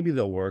 Maybe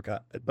they'll work,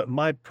 but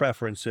my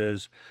preference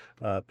is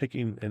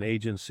picking an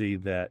agency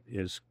that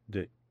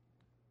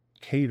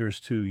caters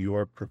to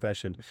your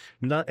profession.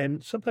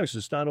 And sometimes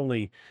it's not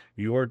only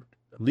your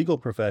legal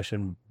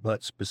profession,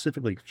 but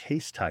specifically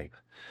case type,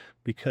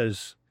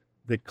 because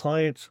the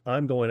clients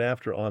I'm going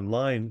after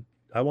online,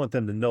 I want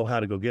them to know how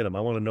to go get them.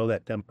 I want them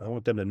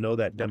to know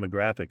that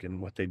demographic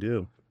and what they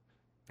do.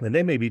 And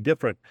they may be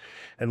different,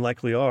 and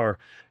likely are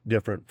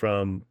different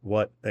from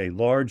what a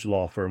large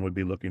law firm would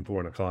be looking for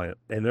in a client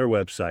and their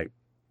website.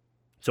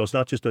 So it's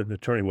not just an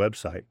attorney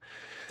website.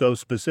 So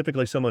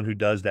specifically someone who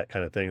does that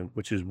kind of thing,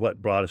 which is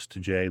what brought us to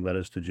Jay, led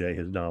us to Jay,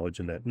 his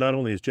knowledge in that, not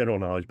only his general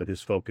knowledge, but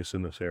his focus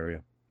in this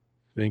area.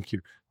 Thank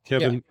you.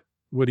 Kevin,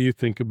 what do you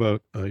think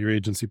about your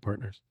agency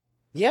partners?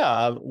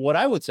 Yeah, what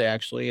I would say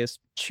actually is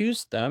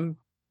choose them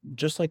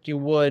just like you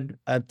would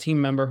a team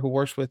member who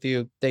works with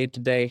you day to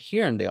day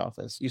here in the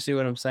office. You see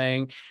what I'm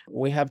saying?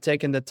 We have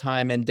taken the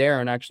time, and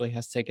Darron actually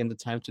has taken the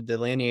time to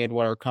delineate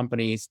what our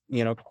company's,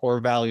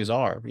 core values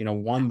are,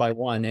 one by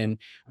one, and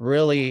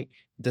really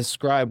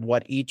describe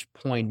what each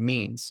point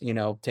means,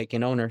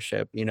 taking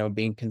ownership,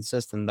 being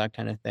consistent, that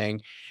kind of thing.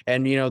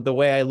 And, the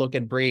way I look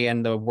at Bree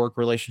and the work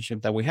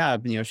relationship that we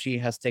have, she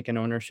has taken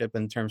ownership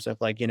in terms of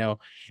like,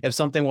 if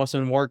something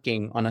wasn't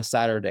working on a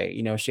Saturday,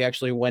 she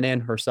actually went in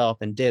herself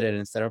and did it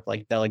instead of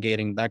like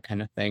delegating, that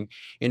kind of thing,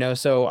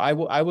 so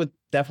I would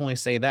definitely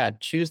say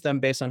that choose them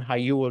based on how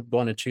you would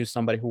want to choose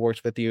somebody who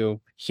works with you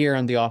here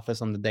in the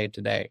office on the day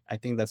to day. I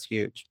think that's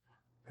huge.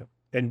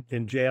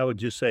 And Jay, I would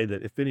just say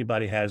that if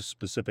anybody has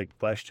specific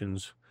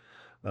questions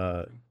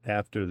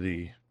after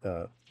the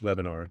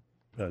webinar,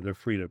 they're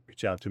free to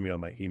reach out to me on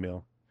my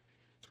email.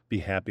 Be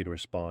happy to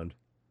respond.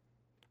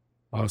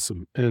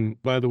 Awesome.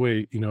 And by the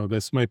way,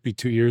 this might be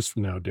 2 years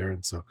from now,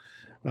 Darron. So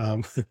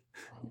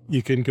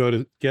you can go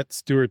to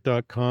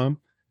getstewart.com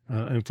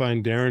and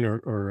find Darron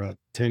or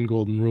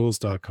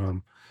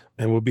 10goldenrules.com,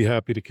 and we'll be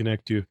happy to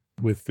connect you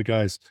with the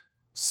guys.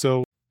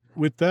 So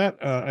with that,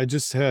 I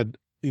just had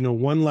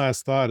one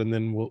last thought, and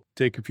then we'll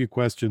take a few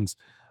questions.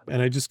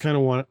 And I just kind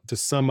of want to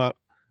sum up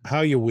how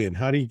you win.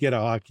 How do you get a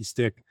hockey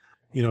stick?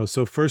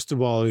 So first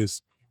of all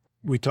is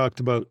we talked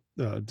about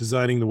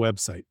designing the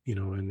website,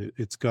 and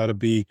it's got to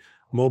be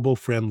mobile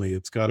friendly.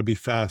 It's got to be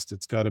fast.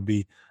 It's got to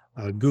be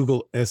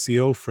Google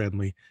SEO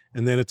friendly.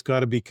 And then it's got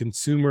to be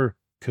consumer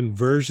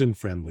conversion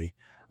friendly.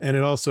 And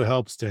it also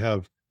helps to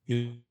have,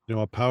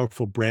 a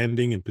powerful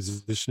branding and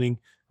positioning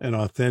and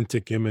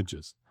authentic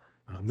images.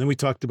 Then we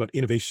talked about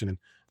innovation and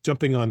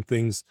jumping on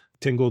things.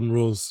 10 golden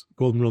rules.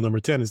 Golden rule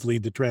number 10 is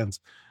lead the trends,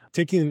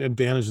 taking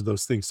advantage of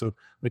those things. So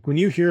like when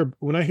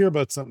I hear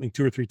about something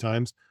 2 or 3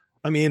 times,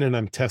 I'm in and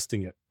I'm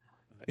testing it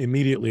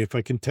immediately. If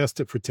I can test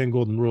it for 10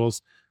 golden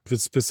rules, if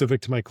it's specific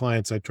to my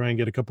clients, I try and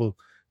get a couple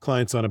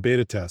clients on a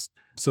beta test.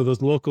 So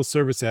those local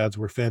service ads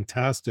were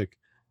fantastic.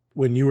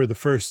 When you were the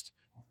first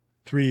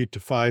 3 to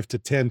 5 to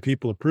 10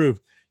 people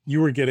approved, you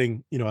were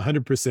getting,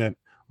 100%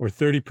 or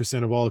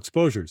 30% of all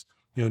exposures.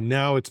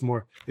 Now it's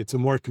a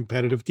more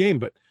competitive game,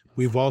 but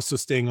we've also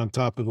staying on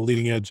top of the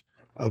leading edge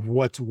of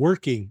what's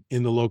working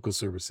in the local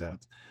service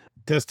ads,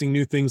 testing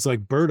new things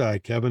like Bird Eye.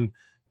 Kevin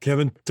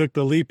took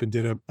the leap and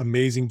did an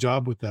amazing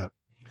job with that.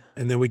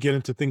 And then we get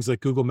into things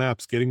like Google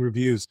Maps, getting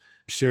reviews,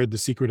 shared the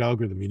secret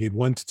algorithm. You need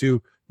 1 to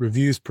 2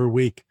 reviews per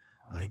week.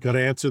 You got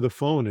to answer the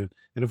phone. And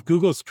if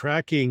Google's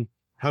tracking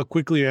how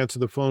quickly you answer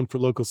the phone for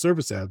local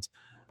service ads,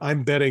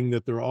 I'm betting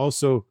that they're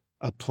also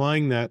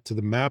applying that to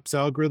the Maps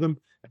algorithm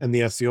and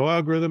the SEO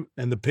algorithm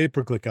and the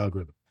pay-per-click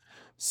algorithm.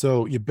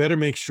 So you better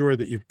make sure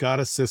that you've got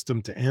a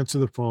system to answer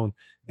the phone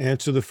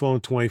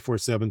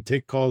 24/7,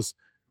 take calls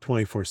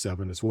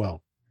 24/7 as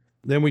well.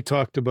 Then we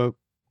talked about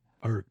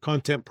our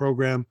content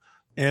program,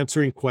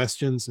 answering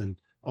questions, and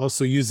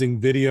also using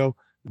video.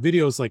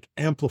 Video is like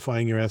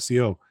amplifying your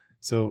SEO.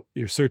 So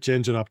your search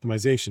engine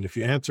optimization, if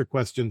you answer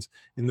questions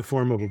in the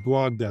form of a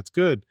blog, that's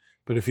good.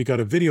 But if you got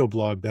a video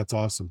blog, that's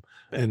awesome.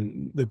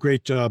 And the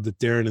great job that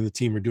Darron and the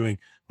team are doing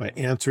by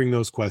answering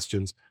those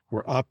questions,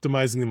 we're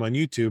optimizing them on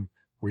YouTube,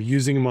 We're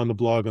using them on the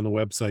blog, on the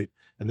website,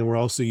 and then we're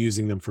also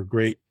using them for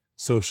great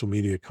social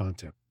media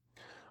content.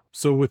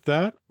 So with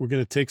that, we're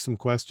going to take some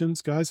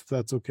questions, guys, if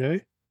that's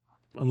okay.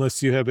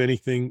 Unless you have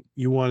anything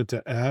you wanted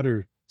to add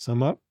or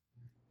sum up.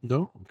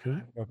 No?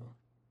 Okay.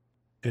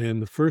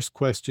 And the first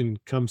question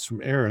comes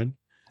from Aaron.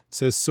 It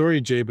says,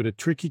 sorry, Jay, but a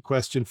tricky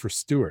question for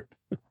Stewart.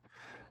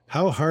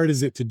 How hard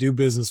is it to do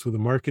business with a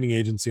marketing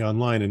agency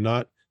online and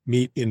not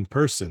meet in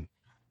person?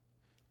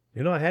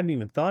 I hadn't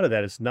even thought of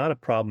that. It's not a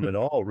problem at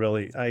all,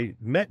 really. I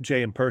met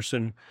Jay in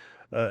person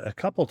a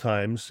couple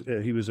times.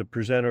 He was a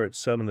presenter at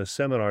some of the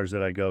seminars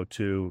that I go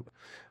to.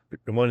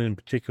 One in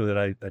particular that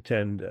I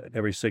attend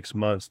every 6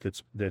 months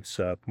that's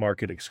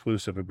market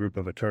exclusive, a group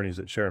of attorneys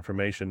that share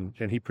information,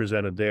 and he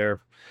presented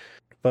there.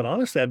 But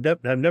honestly,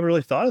 I've never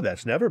really thought of that.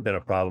 It's never been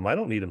a problem. I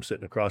don't need him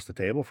sitting across the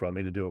table from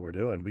me to do what we're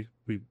doing.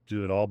 We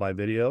do it all by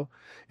video.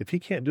 If he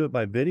can't do it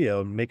by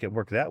video and make it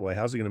work that way,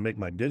 how's he going to make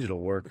my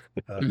digital work?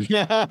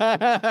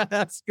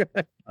 That's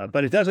good.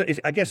 But it doesn't.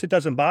 I guess it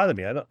doesn't bother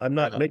me. I'm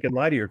not making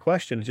light of your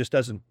question. It just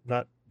doesn't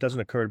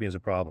occur to me as a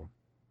problem,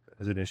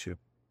 as an issue.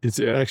 It's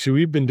actually,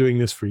 we've been doing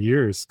this for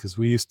years because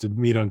we used to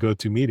meet on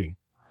GoToMeeting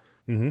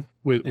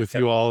with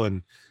you all,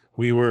 and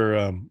we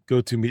were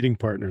GoToMeeting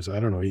partners. I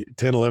don't know,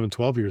 10, 11,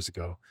 12 years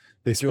ago.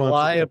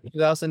 July of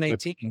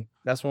 2018.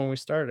 That's when we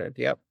started.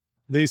 Yep.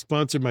 They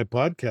sponsored my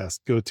podcast,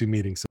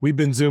 GoToMeeting. So we've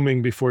been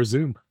Zooming before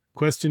Zoom.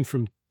 Question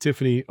from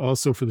Tiffany,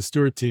 also for the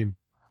Stewart team.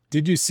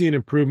 Did you see an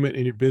improvement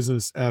in your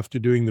business after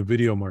doing the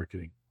video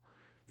marketing?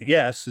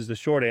 Yes, is the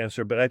short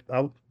answer, but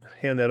I'll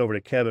hand that over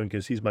to Kevin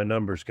because he's my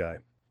numbers guy.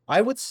 I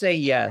would say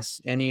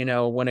yes. And,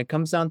 when it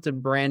comes down to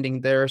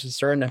branding, there's a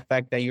certain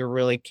effect that you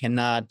really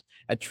cannot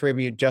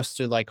attribute just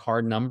to like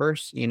hard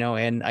numbers,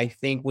 and I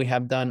think we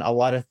have done a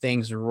lot of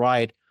things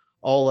right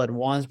all at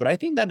once, but I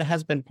think that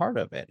has been part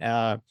of it,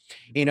 and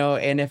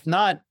if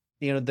not,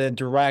 the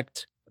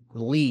direct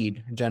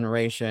lead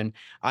generation,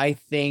 I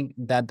think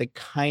that the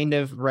kind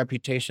of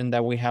reputation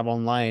that we have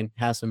online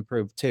has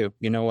improved too.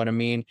 You know what I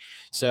mean?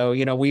 So,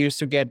 we used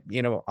to get,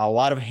 a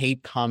lot of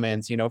hate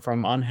comments,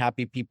 from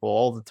unhappy people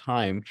all the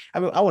time.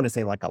 I mean, I wouldn't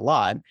say like a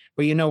lot,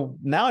 but,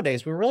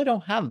 nowadays we really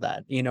don't have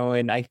that,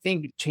 and I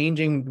think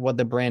changing what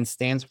the brand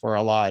stands for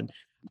a lot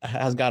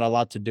has got a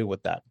lot to do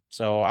with that.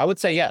 So I would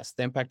say, yes,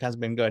 the impact has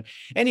been good.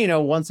 And,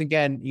 once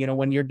again,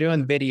 when you're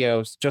doing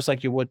videos, just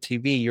like you would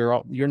TV,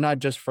 you're not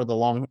just for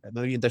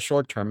the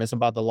short term, it's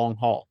about the long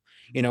haul.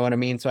 You know what I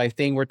mean? So I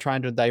think we're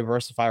trying to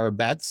diversify our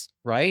bets,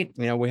 right?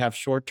 We have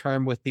short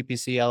term with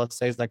PPC,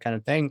 LSAs, that kind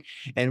of thing.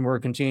 And we're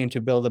continuing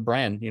to build a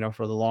brand,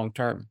 for the long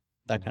term,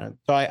 that kind of.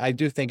 So I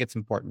do think it's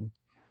important.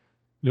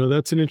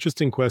 That's an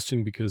interesting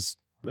question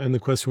and the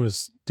question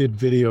was, did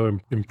video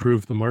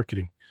improve the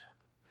marketing?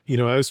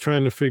 I was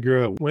trying to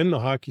figure out when the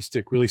hockey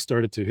stick really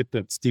started to hit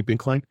that steep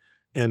incline.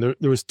 And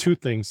there was two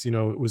things,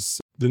 it was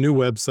the new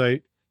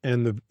website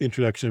and the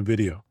introduction of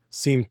video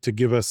seemed to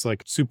give us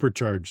like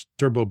supercharged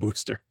turbo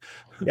booster.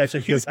 Yeah, I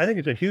think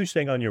it's a huge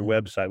thing on your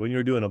website when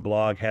you're doing a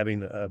blog,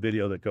 having a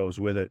video that goes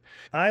with it.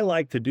 I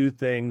like to do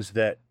things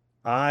that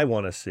I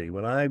want to see.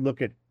 When I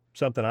look at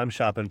something I'm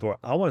shopping for,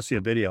 I want to see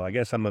a video. I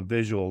guess I'm a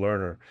visual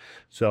learner.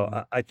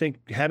 So I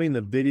think having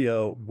the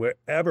video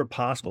wherever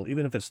possible,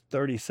 even if it's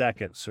 30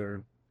 seconds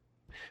or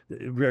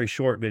very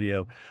short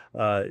video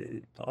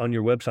on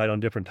your website on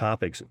different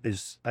topics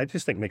I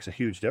just think makes a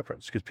huge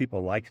difference because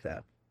people like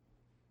that.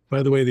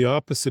 By the way, the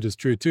opposite is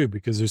true too,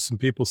 because there's some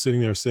people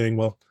sitting there saying,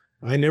 well,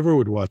 I never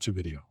would watch a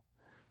video.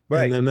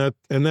 Right.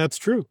 And that's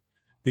true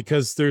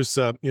because there's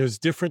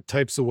different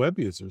types of web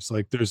users.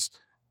 Like there's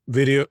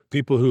video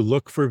people who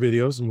look for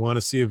videos and want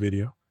to see a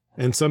video.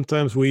 And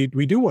sometimes we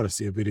do want to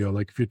see a video.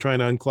 Like if you're trying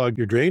to unclog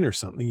your drain or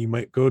something, you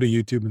might go to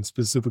YouTube and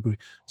specifically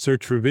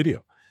search for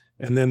video.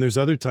 And then there's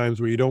other times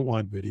where you don't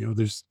want video.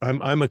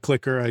 I'm a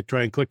clicker. I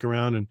try and click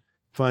around and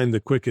find the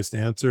quickest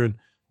answer. And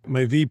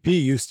my VP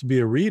used to be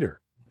a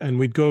reader, and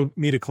we'd go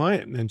meet a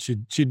client, and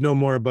she'd know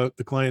more about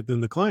the client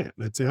than the client.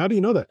 And I'd say, "How do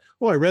you know that?"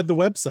 "Oh, I read the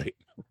website."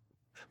 I'm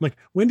like,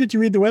 "When did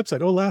you read the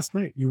website?" "Oh, last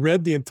night." You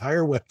read the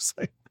entire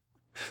website.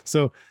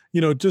 So,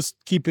 just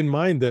keep in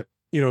mind that,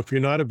 if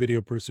you're not a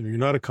video person, or you're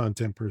not a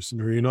content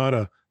person, or you're not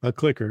a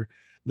clicker,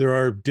 there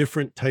are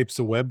different types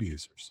of web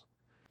users.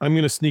 I'm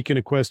going to sneak in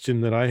a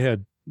question that I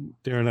had,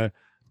 Darron.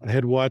 I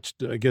had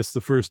watched, I guess,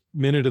 the first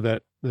minute of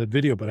that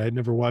video, but I had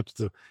never watched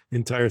the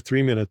entire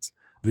 3 minutes,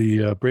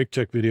 the brake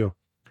check video.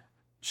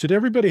 Should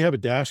everybody have a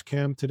dash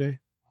cam today?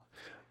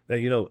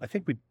 I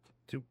think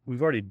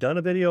we've already done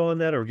a video on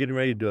that, or we're getting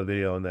ready to do a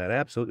video on that.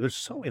 Absolutely. They're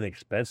so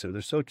inexpensive.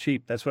 They're so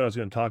cheap. That's what I was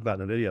going to talk about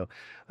in the video.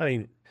 I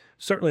mean,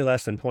 certainly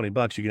less than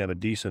 $20, you can have a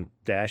decent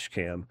dash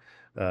cam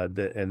and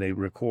they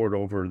record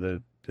over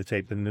the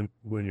tape, and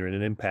when you're in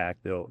an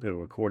impact, they'll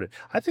record it.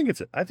 I think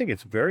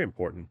it's very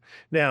important.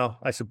 Now,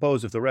 I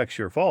suppose if the wreck's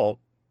your fault,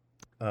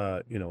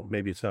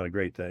 maybe it's not a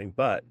great thing,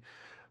 but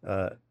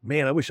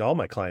man, I wish all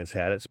my clients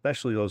had it,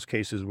 especially those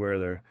cases where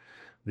they're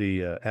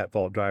the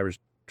at-fault drivers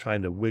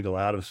trying to wiggle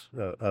out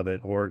of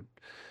it, or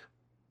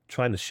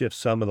trying to shift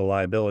some of the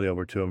liability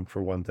over to them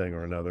for one thing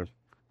or another.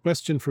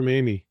 Question from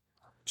Amy.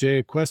 Jay,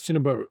 a question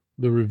about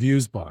the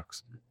reviews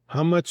box.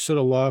 How much should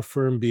a law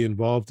firm be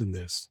involved in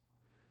this?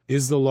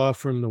 Is the law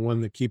firm the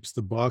one that keeps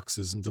the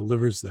boxes and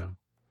delivers them?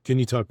 Can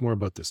you talk more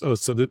about this? Oh,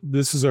 so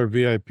this is our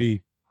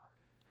VIP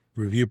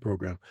review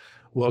program.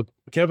 Well,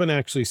 Kevin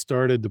actually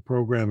started the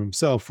program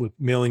himself with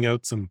mailing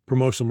out some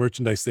promotional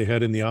merchandise they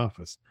had in the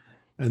office.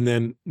 And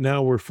then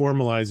now we're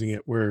formalizing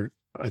it where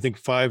I think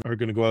 5 are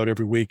going to go out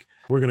every week.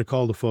 We're going to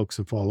call the folks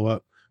and follow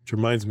up, which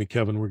reminds me,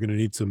 Kevin, we're going to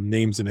need some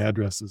names and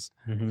addresses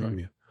from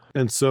you.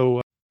 And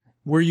so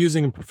we're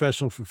using a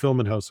professional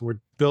fulfillment house. We're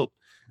built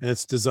and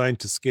it's designed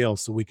to scale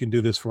so we can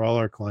do this for all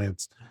our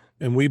clients.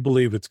 And we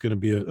believe it's going to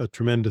be a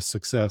tremendous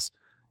success,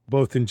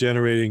 both in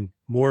generating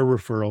more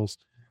referrals,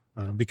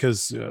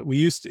 because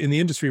in the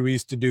industry, we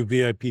used to do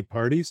VIP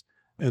parties,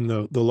 and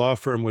the law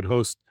firm would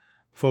host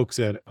folks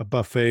at a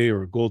buffet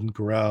or a Golden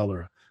Corral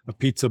or a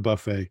pizza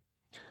buffet.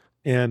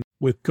 And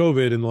with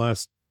COVID in the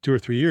last 2 or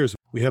 3 years,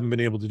 we haven't been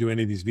able to do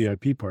any of these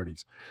VIP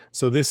parties.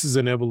 So this is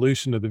an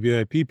evolution of the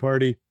VIP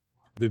party,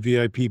 the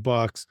VIP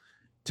box,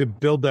 to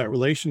build that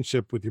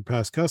relationship with your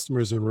past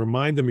customers and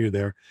remind them you're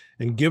there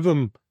and give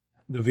them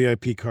the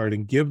VIP card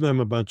and give them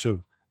a bunch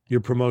of your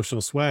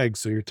promotional swag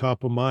so you're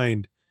top of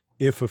mind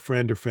if a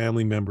friend or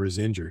family member is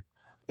injured.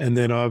 And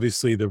then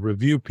obviously the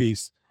review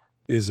piece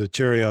is a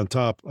cherry on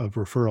top of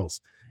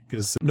referrals,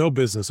 because no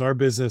business, our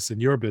business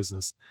and your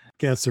business,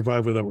 can't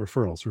survive without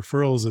referrals.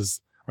 Referrals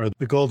are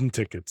the golden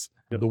tickets.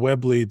 The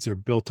web leads are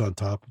built on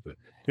top of it.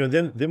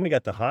 Then we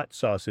got the hot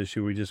sauce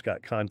issue. We just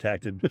got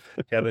contacted,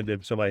 Kevin,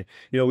 if somebody,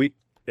 we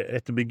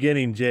at the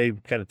beginning, Jay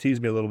kind of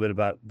teased me a little bit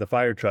about the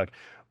fire truck.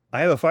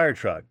 I have a fire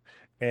truck,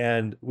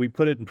 and we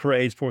put it in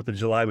parades, 4th of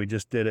July, we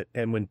just did it.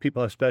 And when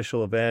people have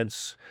special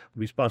events,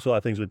 we sponsor a lot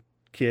of things with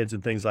kids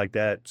and things like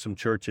that. Some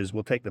churches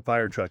will take the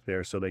fire truck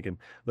there so they can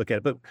look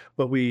at it.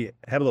 But we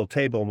have a little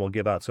table and we'll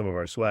give out some of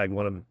our swag.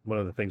 One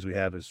of the things we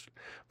have is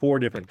 4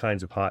 different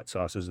kinds of hot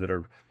sauces that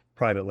are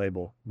private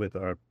label with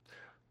our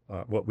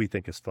what we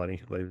think is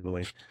funny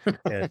labeling.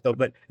 And so,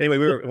 but anyway,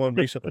 we were one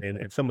recently,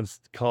 and someone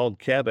called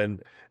Kevin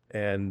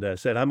and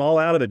said, "I'm all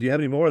out of it. Do you have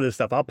any more of this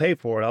stuff? I'll pay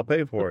for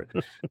it.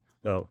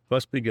 So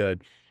must be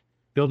good."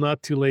 Still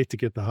not too late to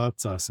get the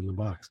hot sauce in the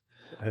box.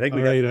 I think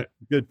we got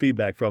good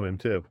feedback from him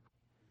too.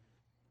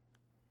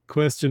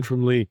 Question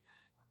from Lee.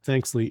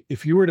 Thanks, Lee.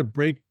 If you were to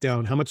break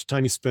down how much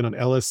time you spend on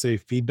LSA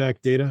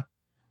feedback data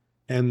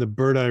and the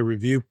Bird Eye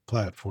review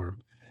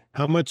platform,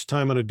 how much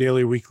time on a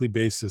daily or weekly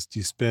basis do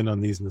you spend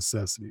on these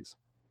necessities?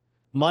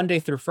 Monday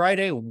through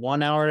Friday,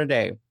 1 hour a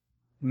day,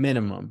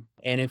 minimum.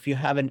 And if you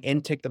have an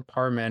intake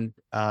department,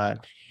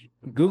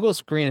 Google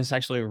Screen is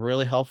actually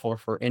really helpful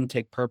for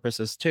intake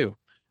purposes too,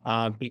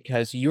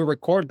 because you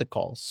record the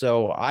calls.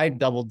 So I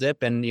double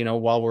dip, and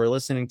while we're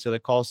listening to the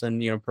calls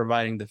and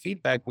providing the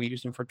feedback, we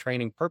use them for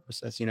training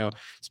purposes.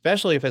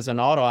 Especially if it's an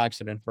auto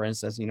accident, for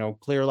instance,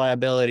 clear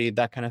liability,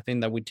 that kind of thing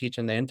that we teach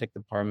in the intake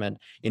department.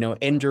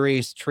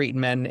 Injuries,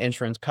 treatment,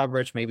 insurance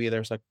coverage. Maybe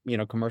there's a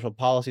commercial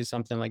policy,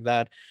 something like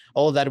that.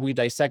 All of that we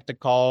dissect the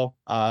call,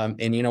 and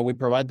we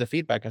provide the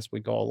feedback as we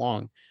go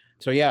along.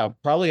 So yeah,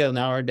 probably an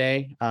hour a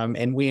day.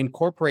 And we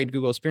incorporate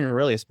Google Screen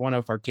really as one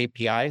of our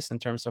KPIs in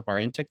terms of our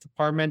intake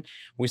department.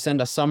 We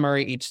send a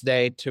summary each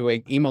day to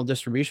an email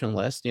distribution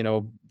list.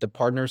 The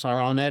partners are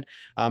on it.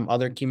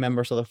 Other key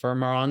members of the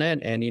firm are on it.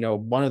 And,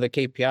 one of the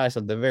KPIs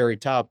at the very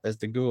top is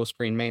the Google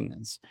Screen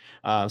maintenance.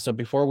 So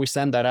before we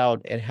send that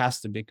out, it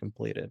has to be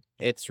completed.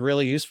 It's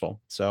really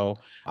useful. So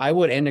I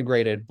would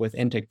integrate it with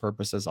intake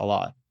purposes a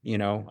lot,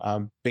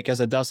 because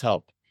it does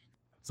help.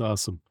 It's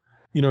awesome.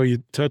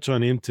 You touch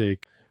on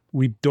intake.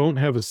 We don't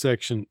have a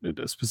section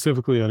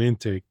specifically on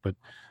intake, but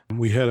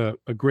we had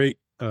a great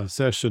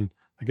session,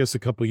 I guess a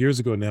couple of years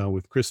ago now,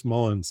 with Chris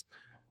Mullins,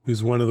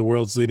 who's one of the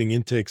world's leading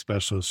intake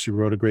specialists. She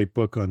wrote a great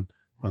book on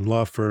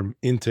law firm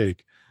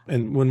intake.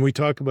 And when we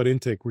talk about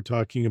intake, we're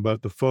talking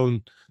about the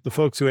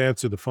folks who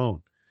answer the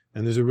phone.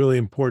 And there's a really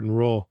important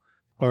role.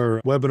 Our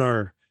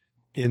webinar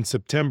in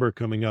September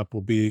coming up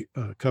will be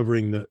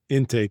covering the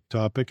intake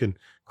topic, and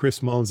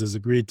Chris Mullins has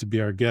agreed to be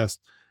our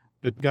guest.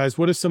 But guys,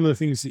 what are some of the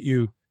things that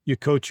you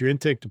coach your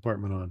intake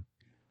department on?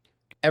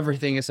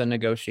 Everything is a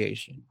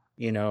negotiation.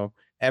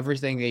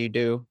 Everything that you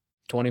do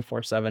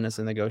 24/7 is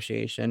a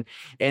negotiation.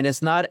 And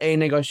it's not a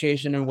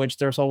negotiation in which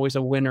there's always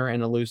a winner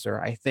and a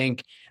loser. I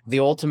think the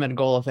ultimate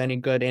goal of any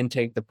good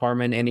intake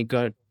department, any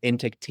good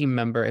intake team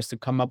member, is to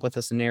come up with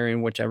a scenario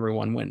in which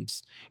everyone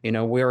wins.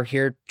 We're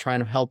here trying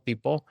to help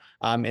people,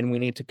 and we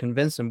need to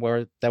convince them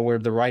that we're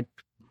the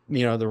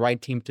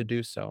right team to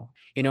do so.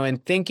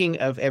 And thinking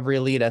of every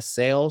lead as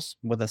sales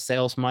with a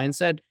sales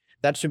mindset,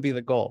 that should be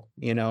the goal.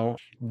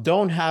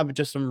 Don't have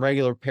just some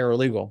regular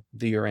paralegal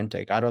do your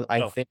intake.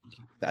 I think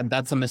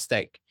that's a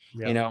mistake.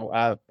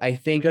 Yeah. I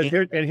think, and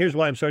here's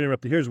why I'm sorry to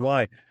interrupt. Here's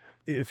why.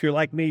 If you're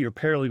like me, your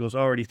paralegals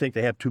already think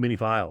they have too many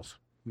files.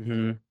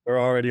 Mm-hmm. They're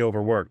already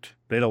overworked.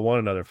 They don't want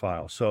another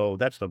file. So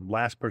that's the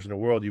last person in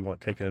the world you want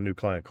taking a new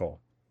client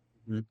call.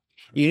 Mm-hmm.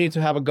 You need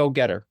to have a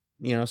go-getter.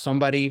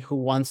 Somebody who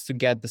wants to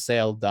get the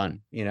sale done,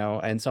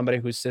 and somebody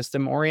who's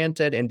system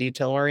oriented and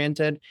detail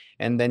oriented,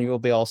 and then you will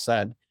be all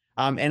set.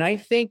 And I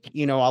think,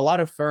 a lot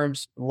of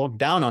firms look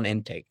down on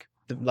intake,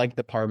 like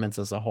departments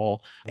as a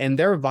whole, and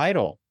they're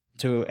vital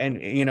to, and,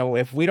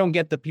 if we don't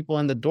get the people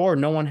in the door,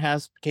 no one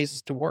has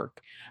cases to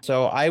work.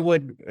 So I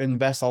would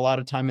invest a lot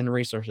of time and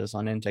resources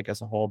on intake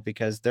as a whole,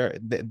 because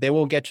they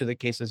will get you the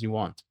cases you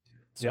want.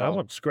 So Yeah, I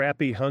want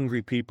scrappy,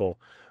 hungry people,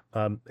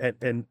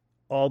 and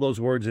all those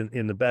words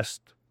in the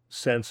best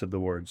sense of the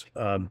words,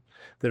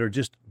 that are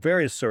just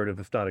very assertive,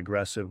 if not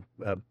aggressive,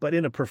 but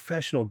in a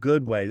professional,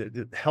 good way,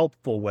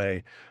 helpful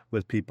way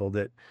with people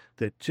that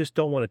just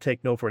don't want to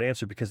take no for an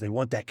answer because they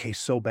want that case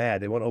so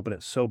bad. They want to open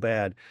it so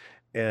bad.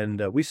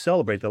 And we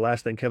celebrate the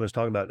last thing Kevin's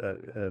talking about,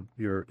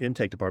 your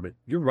intake department.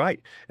 You're right.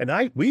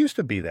 And we used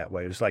to be that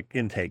way. It was like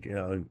intake,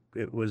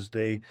 it was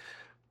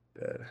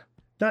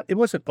it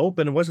wasn't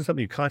open. It wasn't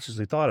something you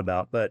consciously thought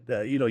about, but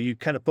you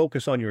kind of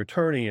focus on your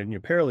attorney and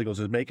your paralegals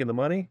is making the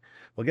money.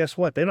 Well, guess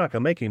what? They're not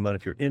going to make any money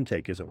if your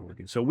intake isn't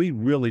working. So we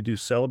really do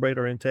celebrate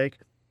our intake,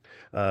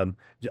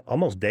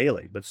 almost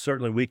daily, but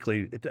certainly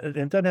weekly. It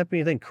doesn't have to be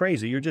anything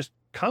crazy. You're just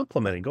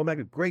complimenting, going back,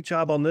 a great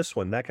job on this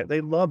one.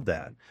 They love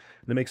that.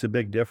 And it makes a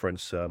big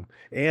difference.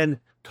 And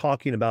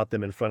talking about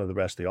them in front of the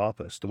rest of the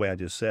office, the way I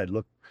just said,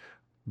 look,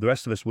 the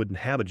rest of us wouldn't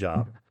have a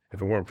job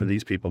if it weren't for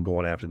these people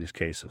going after these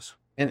cases.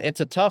 And it's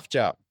a tough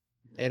job.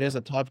 It is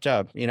a tough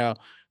job.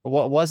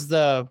 What was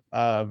the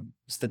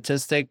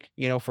statistic,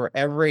 for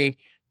every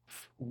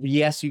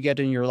yes you get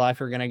in your life,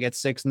 you're going to get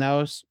 6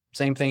 no's.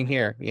 Same thing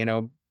here.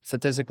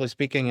 Statistically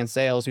speaking, in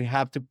sales, you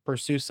have to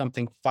pursue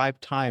something 5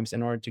 times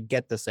in order to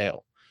get the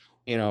sale,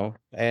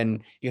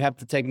 and you have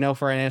to take no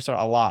for an answer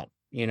a lot,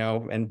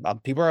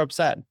 and people are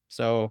upset.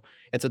 So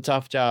it's a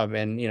tough job.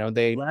 And,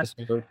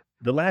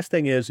 The last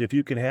thing is, if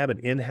you can have an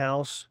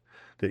in-house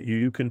that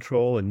you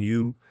control and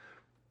you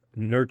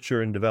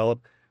nurture and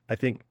develop, I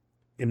think,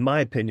 in my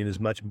opinion, is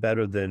much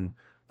better than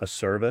a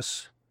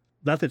service.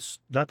 Not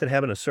that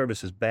having a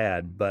service is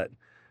bad, but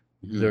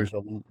there's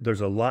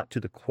a lot to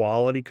the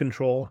quality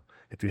control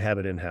if you have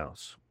it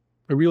in-house.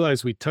 I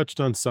realize we touched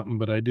on something,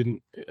 but I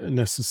didn't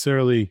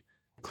necessarily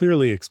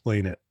clearly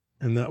explain it.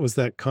 And that was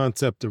that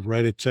concept of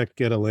write a check,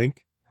 get a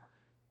link.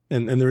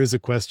 And there is a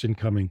question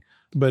coming,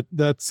 but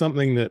that's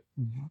something that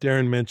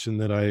Darron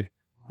mentioned that I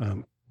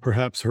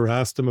perhaps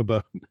harassed him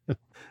about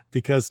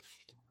because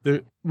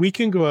we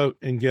can go out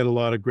and get a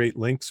lot of great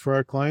links for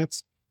our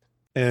clients.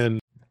 And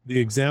the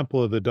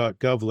example of the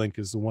 .gov link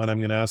is the one I'm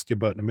going to ask you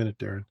about in a minute,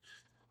 Darron.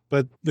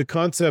 But the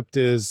concept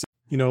is,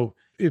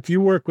 if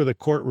you work with a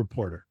court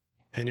reporter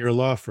and you're a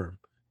law firm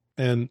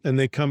and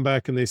they come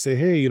back and they say,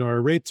 hey, our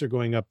rates are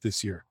going up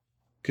this year.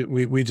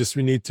 We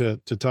need to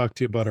talk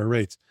to you about our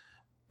rates.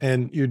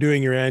 And you're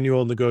doing your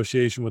annual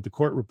negotiation with the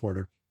court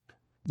reporter.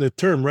 The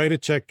term write a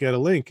check, get a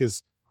link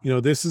is,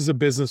 this is a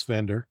business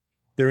vendor.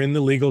 They're in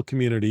the legal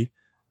community.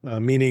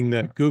 Meaning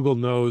that Google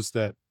knows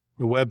that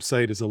the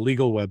website is a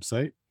legal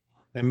website,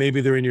 and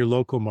maybe they're in your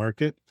local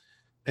market.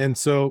 And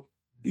so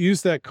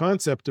use that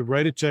concept of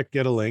write a check,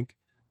 get a link,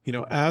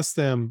 ask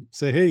them,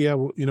 say, hey, yeah,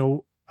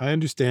 well, I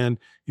understand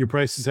your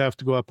prices have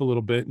to go up a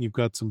little bit and you've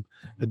got some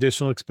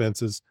additional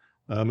expenses,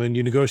 and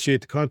you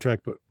negotiate the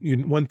contract. But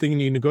one thing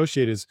you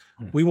negotiate is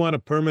we want a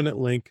permanent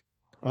link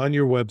on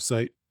your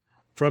website,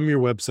 from your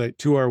website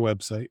to our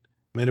website.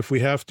 And if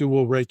we have to,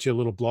 we'll write you a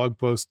little blog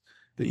post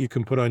that you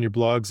can put on your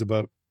blogs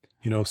about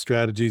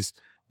strategies,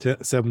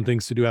 7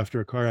 things to do after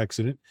a car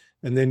accident.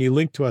 And then you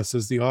link to us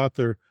as the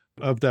author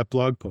of that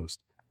blog post.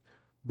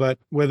 But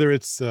whether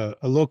it's a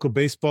local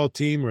baseball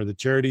team or the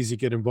charities you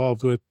get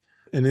involved with,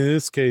 and in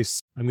this case,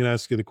 I'm going to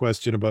ask you the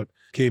question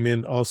came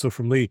in also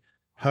from Lee.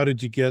 How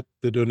did you get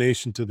the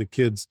donation to the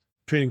kids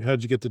training? How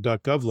did you get the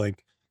 .gov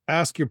link?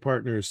 Ask your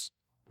partners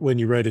when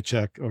you write a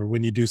check or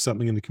when you do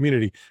something in the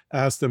community,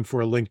 ask them for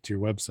a link to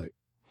your website.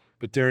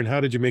 But Darron, how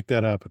did you make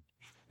that happen?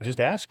 Just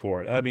ask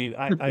for it. I mean,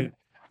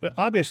 but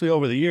obviously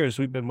over the years,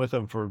 we've been with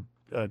them for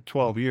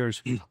 12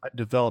 years. I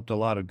developed a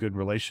lot of good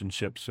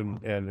relationships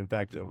and in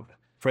fact,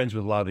 friends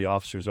with a lot of the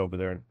officers over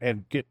there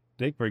and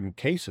they bring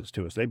cases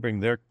to us. They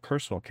bring their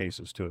personal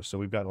cases to us. So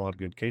we've gotten a lot of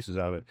good cases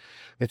out of it.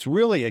 It's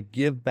really a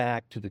give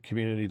back to the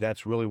community.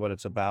 That's really what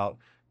it's about.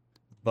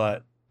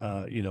 But,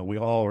 we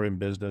all are in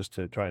business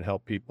to try and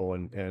help people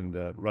and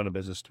run a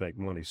business to make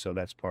money. So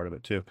that's part of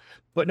it too.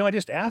 But no, I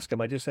just asked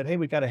them. I just said, hey,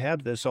 we got to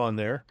have this on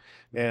there.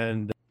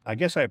 And I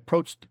guess I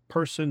approached the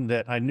person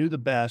that I knew the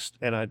best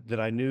and that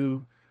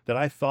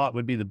I thought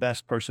would be the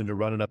best person to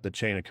run it up the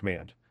chain of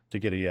command to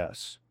get a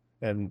yes.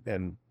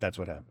 And that's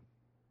what happened.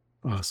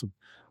 Awesome.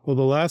 Well,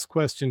 the last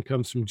question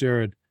comes from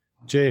Jared.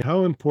 Jay,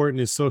 how important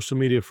is social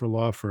media for a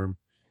law firm?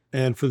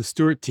 And for the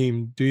Stewart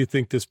team, do you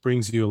think this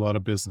brings you a lot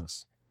of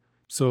business?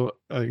 So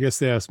I guess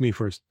they asked me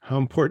first, how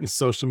important is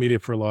social media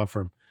for a law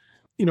firm?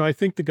 I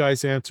think the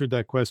guys answered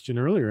that question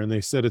earlier and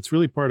they said it's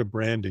really part of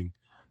branding.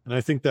 And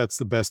I think that's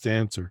the best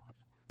answer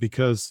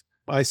because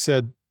I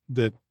said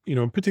that,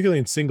 particularly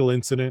in single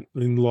incident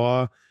in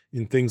law,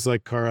 in things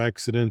like car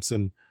accidents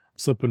and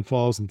slip and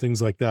falls and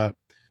things like that,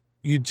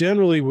 you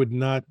generally would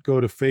not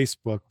go to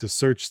Facebook to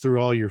search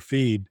through all your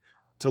feed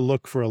to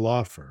look for a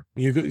law firm.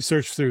 You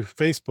search through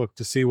Facebook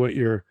to see what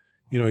your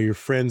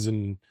friends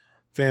and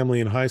family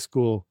in high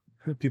school,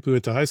 people who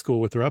went to high school,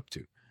 what they're up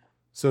to.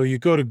 So you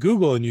go to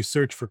Google and you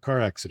search for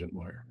car accident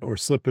lawyer or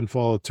slip and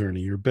fall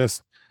attorney, your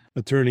best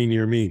attorney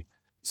near me.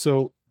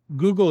 So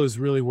Google is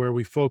really where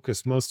we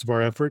focus most of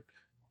our effort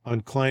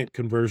on client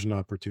conversion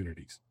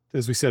opportunities.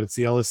 As we said, it's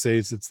the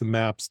LSAs, it's the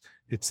maps,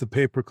 it's the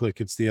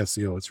pay-per-click, it's the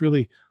SEO. It's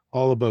really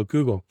all about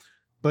Google.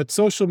 But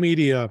social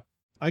media,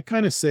 I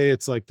kind of say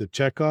it's like the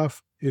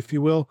checkoff, if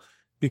you will,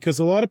 because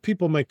a lot of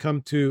people might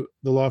come to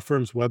the law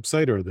firm's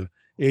website or the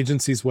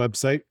agency's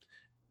website,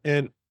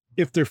 and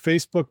if they're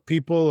Facebook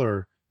people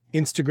or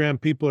Instagram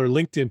people or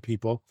LinkedIn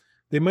people,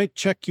 they might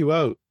check you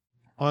out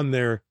on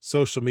their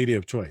social media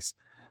of choice.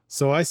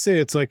 So I say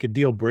it's like a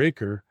deal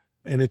breaker,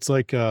 and it's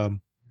like a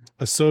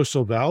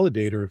social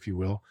validator, if you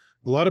will.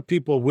 A lot of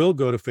people will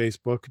go to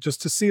Facebook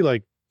just to see,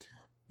 like,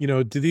 you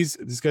know, do these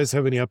guys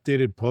have any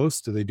updated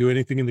posts? Do they do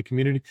anything in the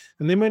community?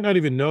 And they might not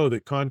even know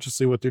that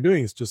consciously what they're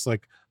doing is just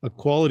like a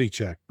quality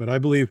check. But I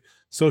believe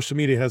social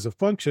media has a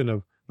function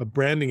of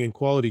branding and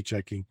quality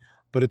checking,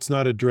 but it's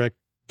not a direct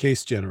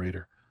case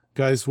generator.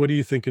 Guys, what do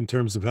you think in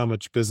terms of how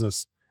much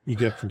business you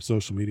get from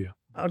social media?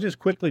 I'll just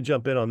quickly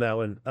jump in on that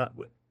one.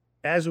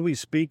 As we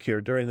speak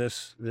here during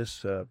this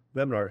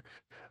webinar,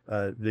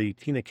 the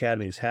Teen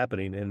Academy is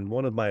happening, and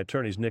one of my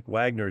attorneys, Nick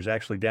Wagner, is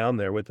actually down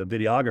there with a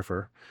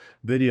videographer,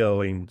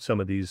 videoing some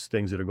of these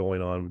things that are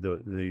going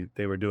on.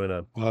 They were doing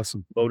a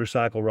Awesome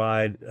motorcycle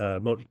ride,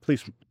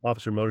 police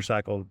officer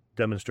motorcycle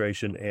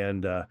demonstration,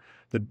 and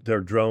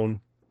their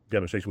drone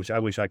demonstration, which I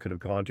wish I could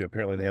have gone to.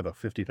 Apparently, they have a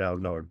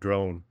 $50,000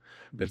 drone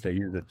that they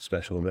use at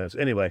special events.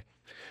 Anyway,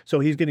 so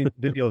he's getting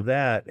video of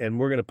that, and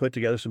we're going to put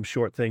together some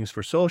short things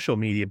for social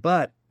media.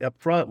 But up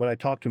front, when I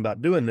talked to him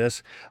about doing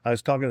this, I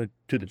was talking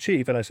to the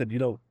chief, and I said, you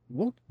know,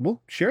 we'll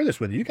share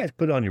this with you. You guys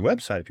put it on your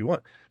website if you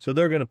want. So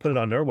they're going to put it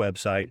on their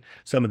website,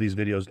 some of these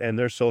videos, and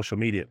their social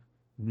media. It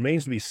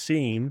remains to be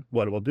seen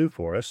what it will do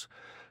for us,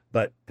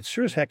 but it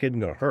sure as heck isn't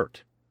going to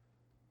hurt.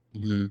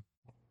 Mm-hmm.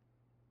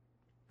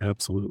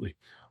 Absolutely.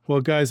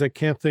 Well, guys, I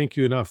can't thank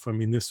you enough. I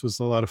mean, this was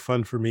a lot of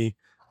fun for me,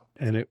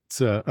 and it's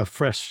a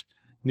fresh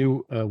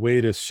new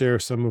way to share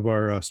some of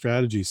our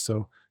strategies.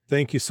 So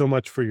thank you so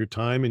much for your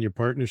time and your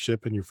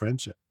partnership and your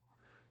friendship.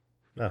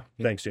 Oh,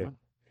 thanks, Jay.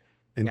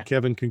 And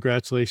Kevin,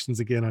 congratulations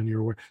again on your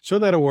award. Show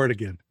that award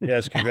again.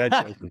 Yes,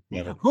 congratulations,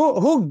 Kevin.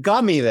 Who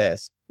got me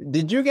this?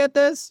 Did you get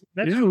this?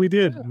 Yeah, we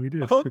did. We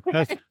did.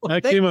 Okay.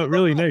 That came out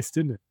really nice,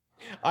 didn't it?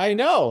 I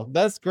know.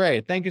 That's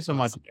great. Thank you so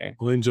much, Jay.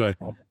 We'll enjoy.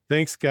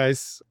 Thanks,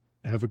 guys.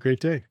 Have a great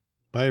day.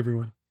 Bye,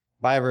 everyone.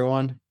 Bye,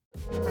 everyone.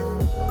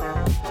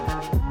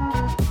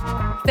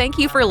 Thank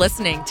you for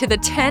listening to the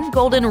 10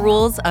 Golden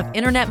Rules of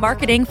Internet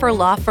Marketing for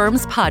Law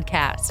Firms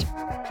podcast.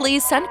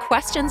 Please send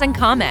questions and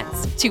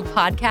comments to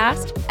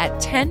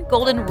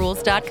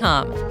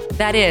podcast@10goldenrules.com.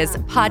 That is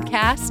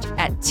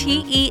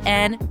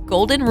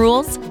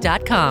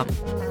podcast@TENgoldenrules.com.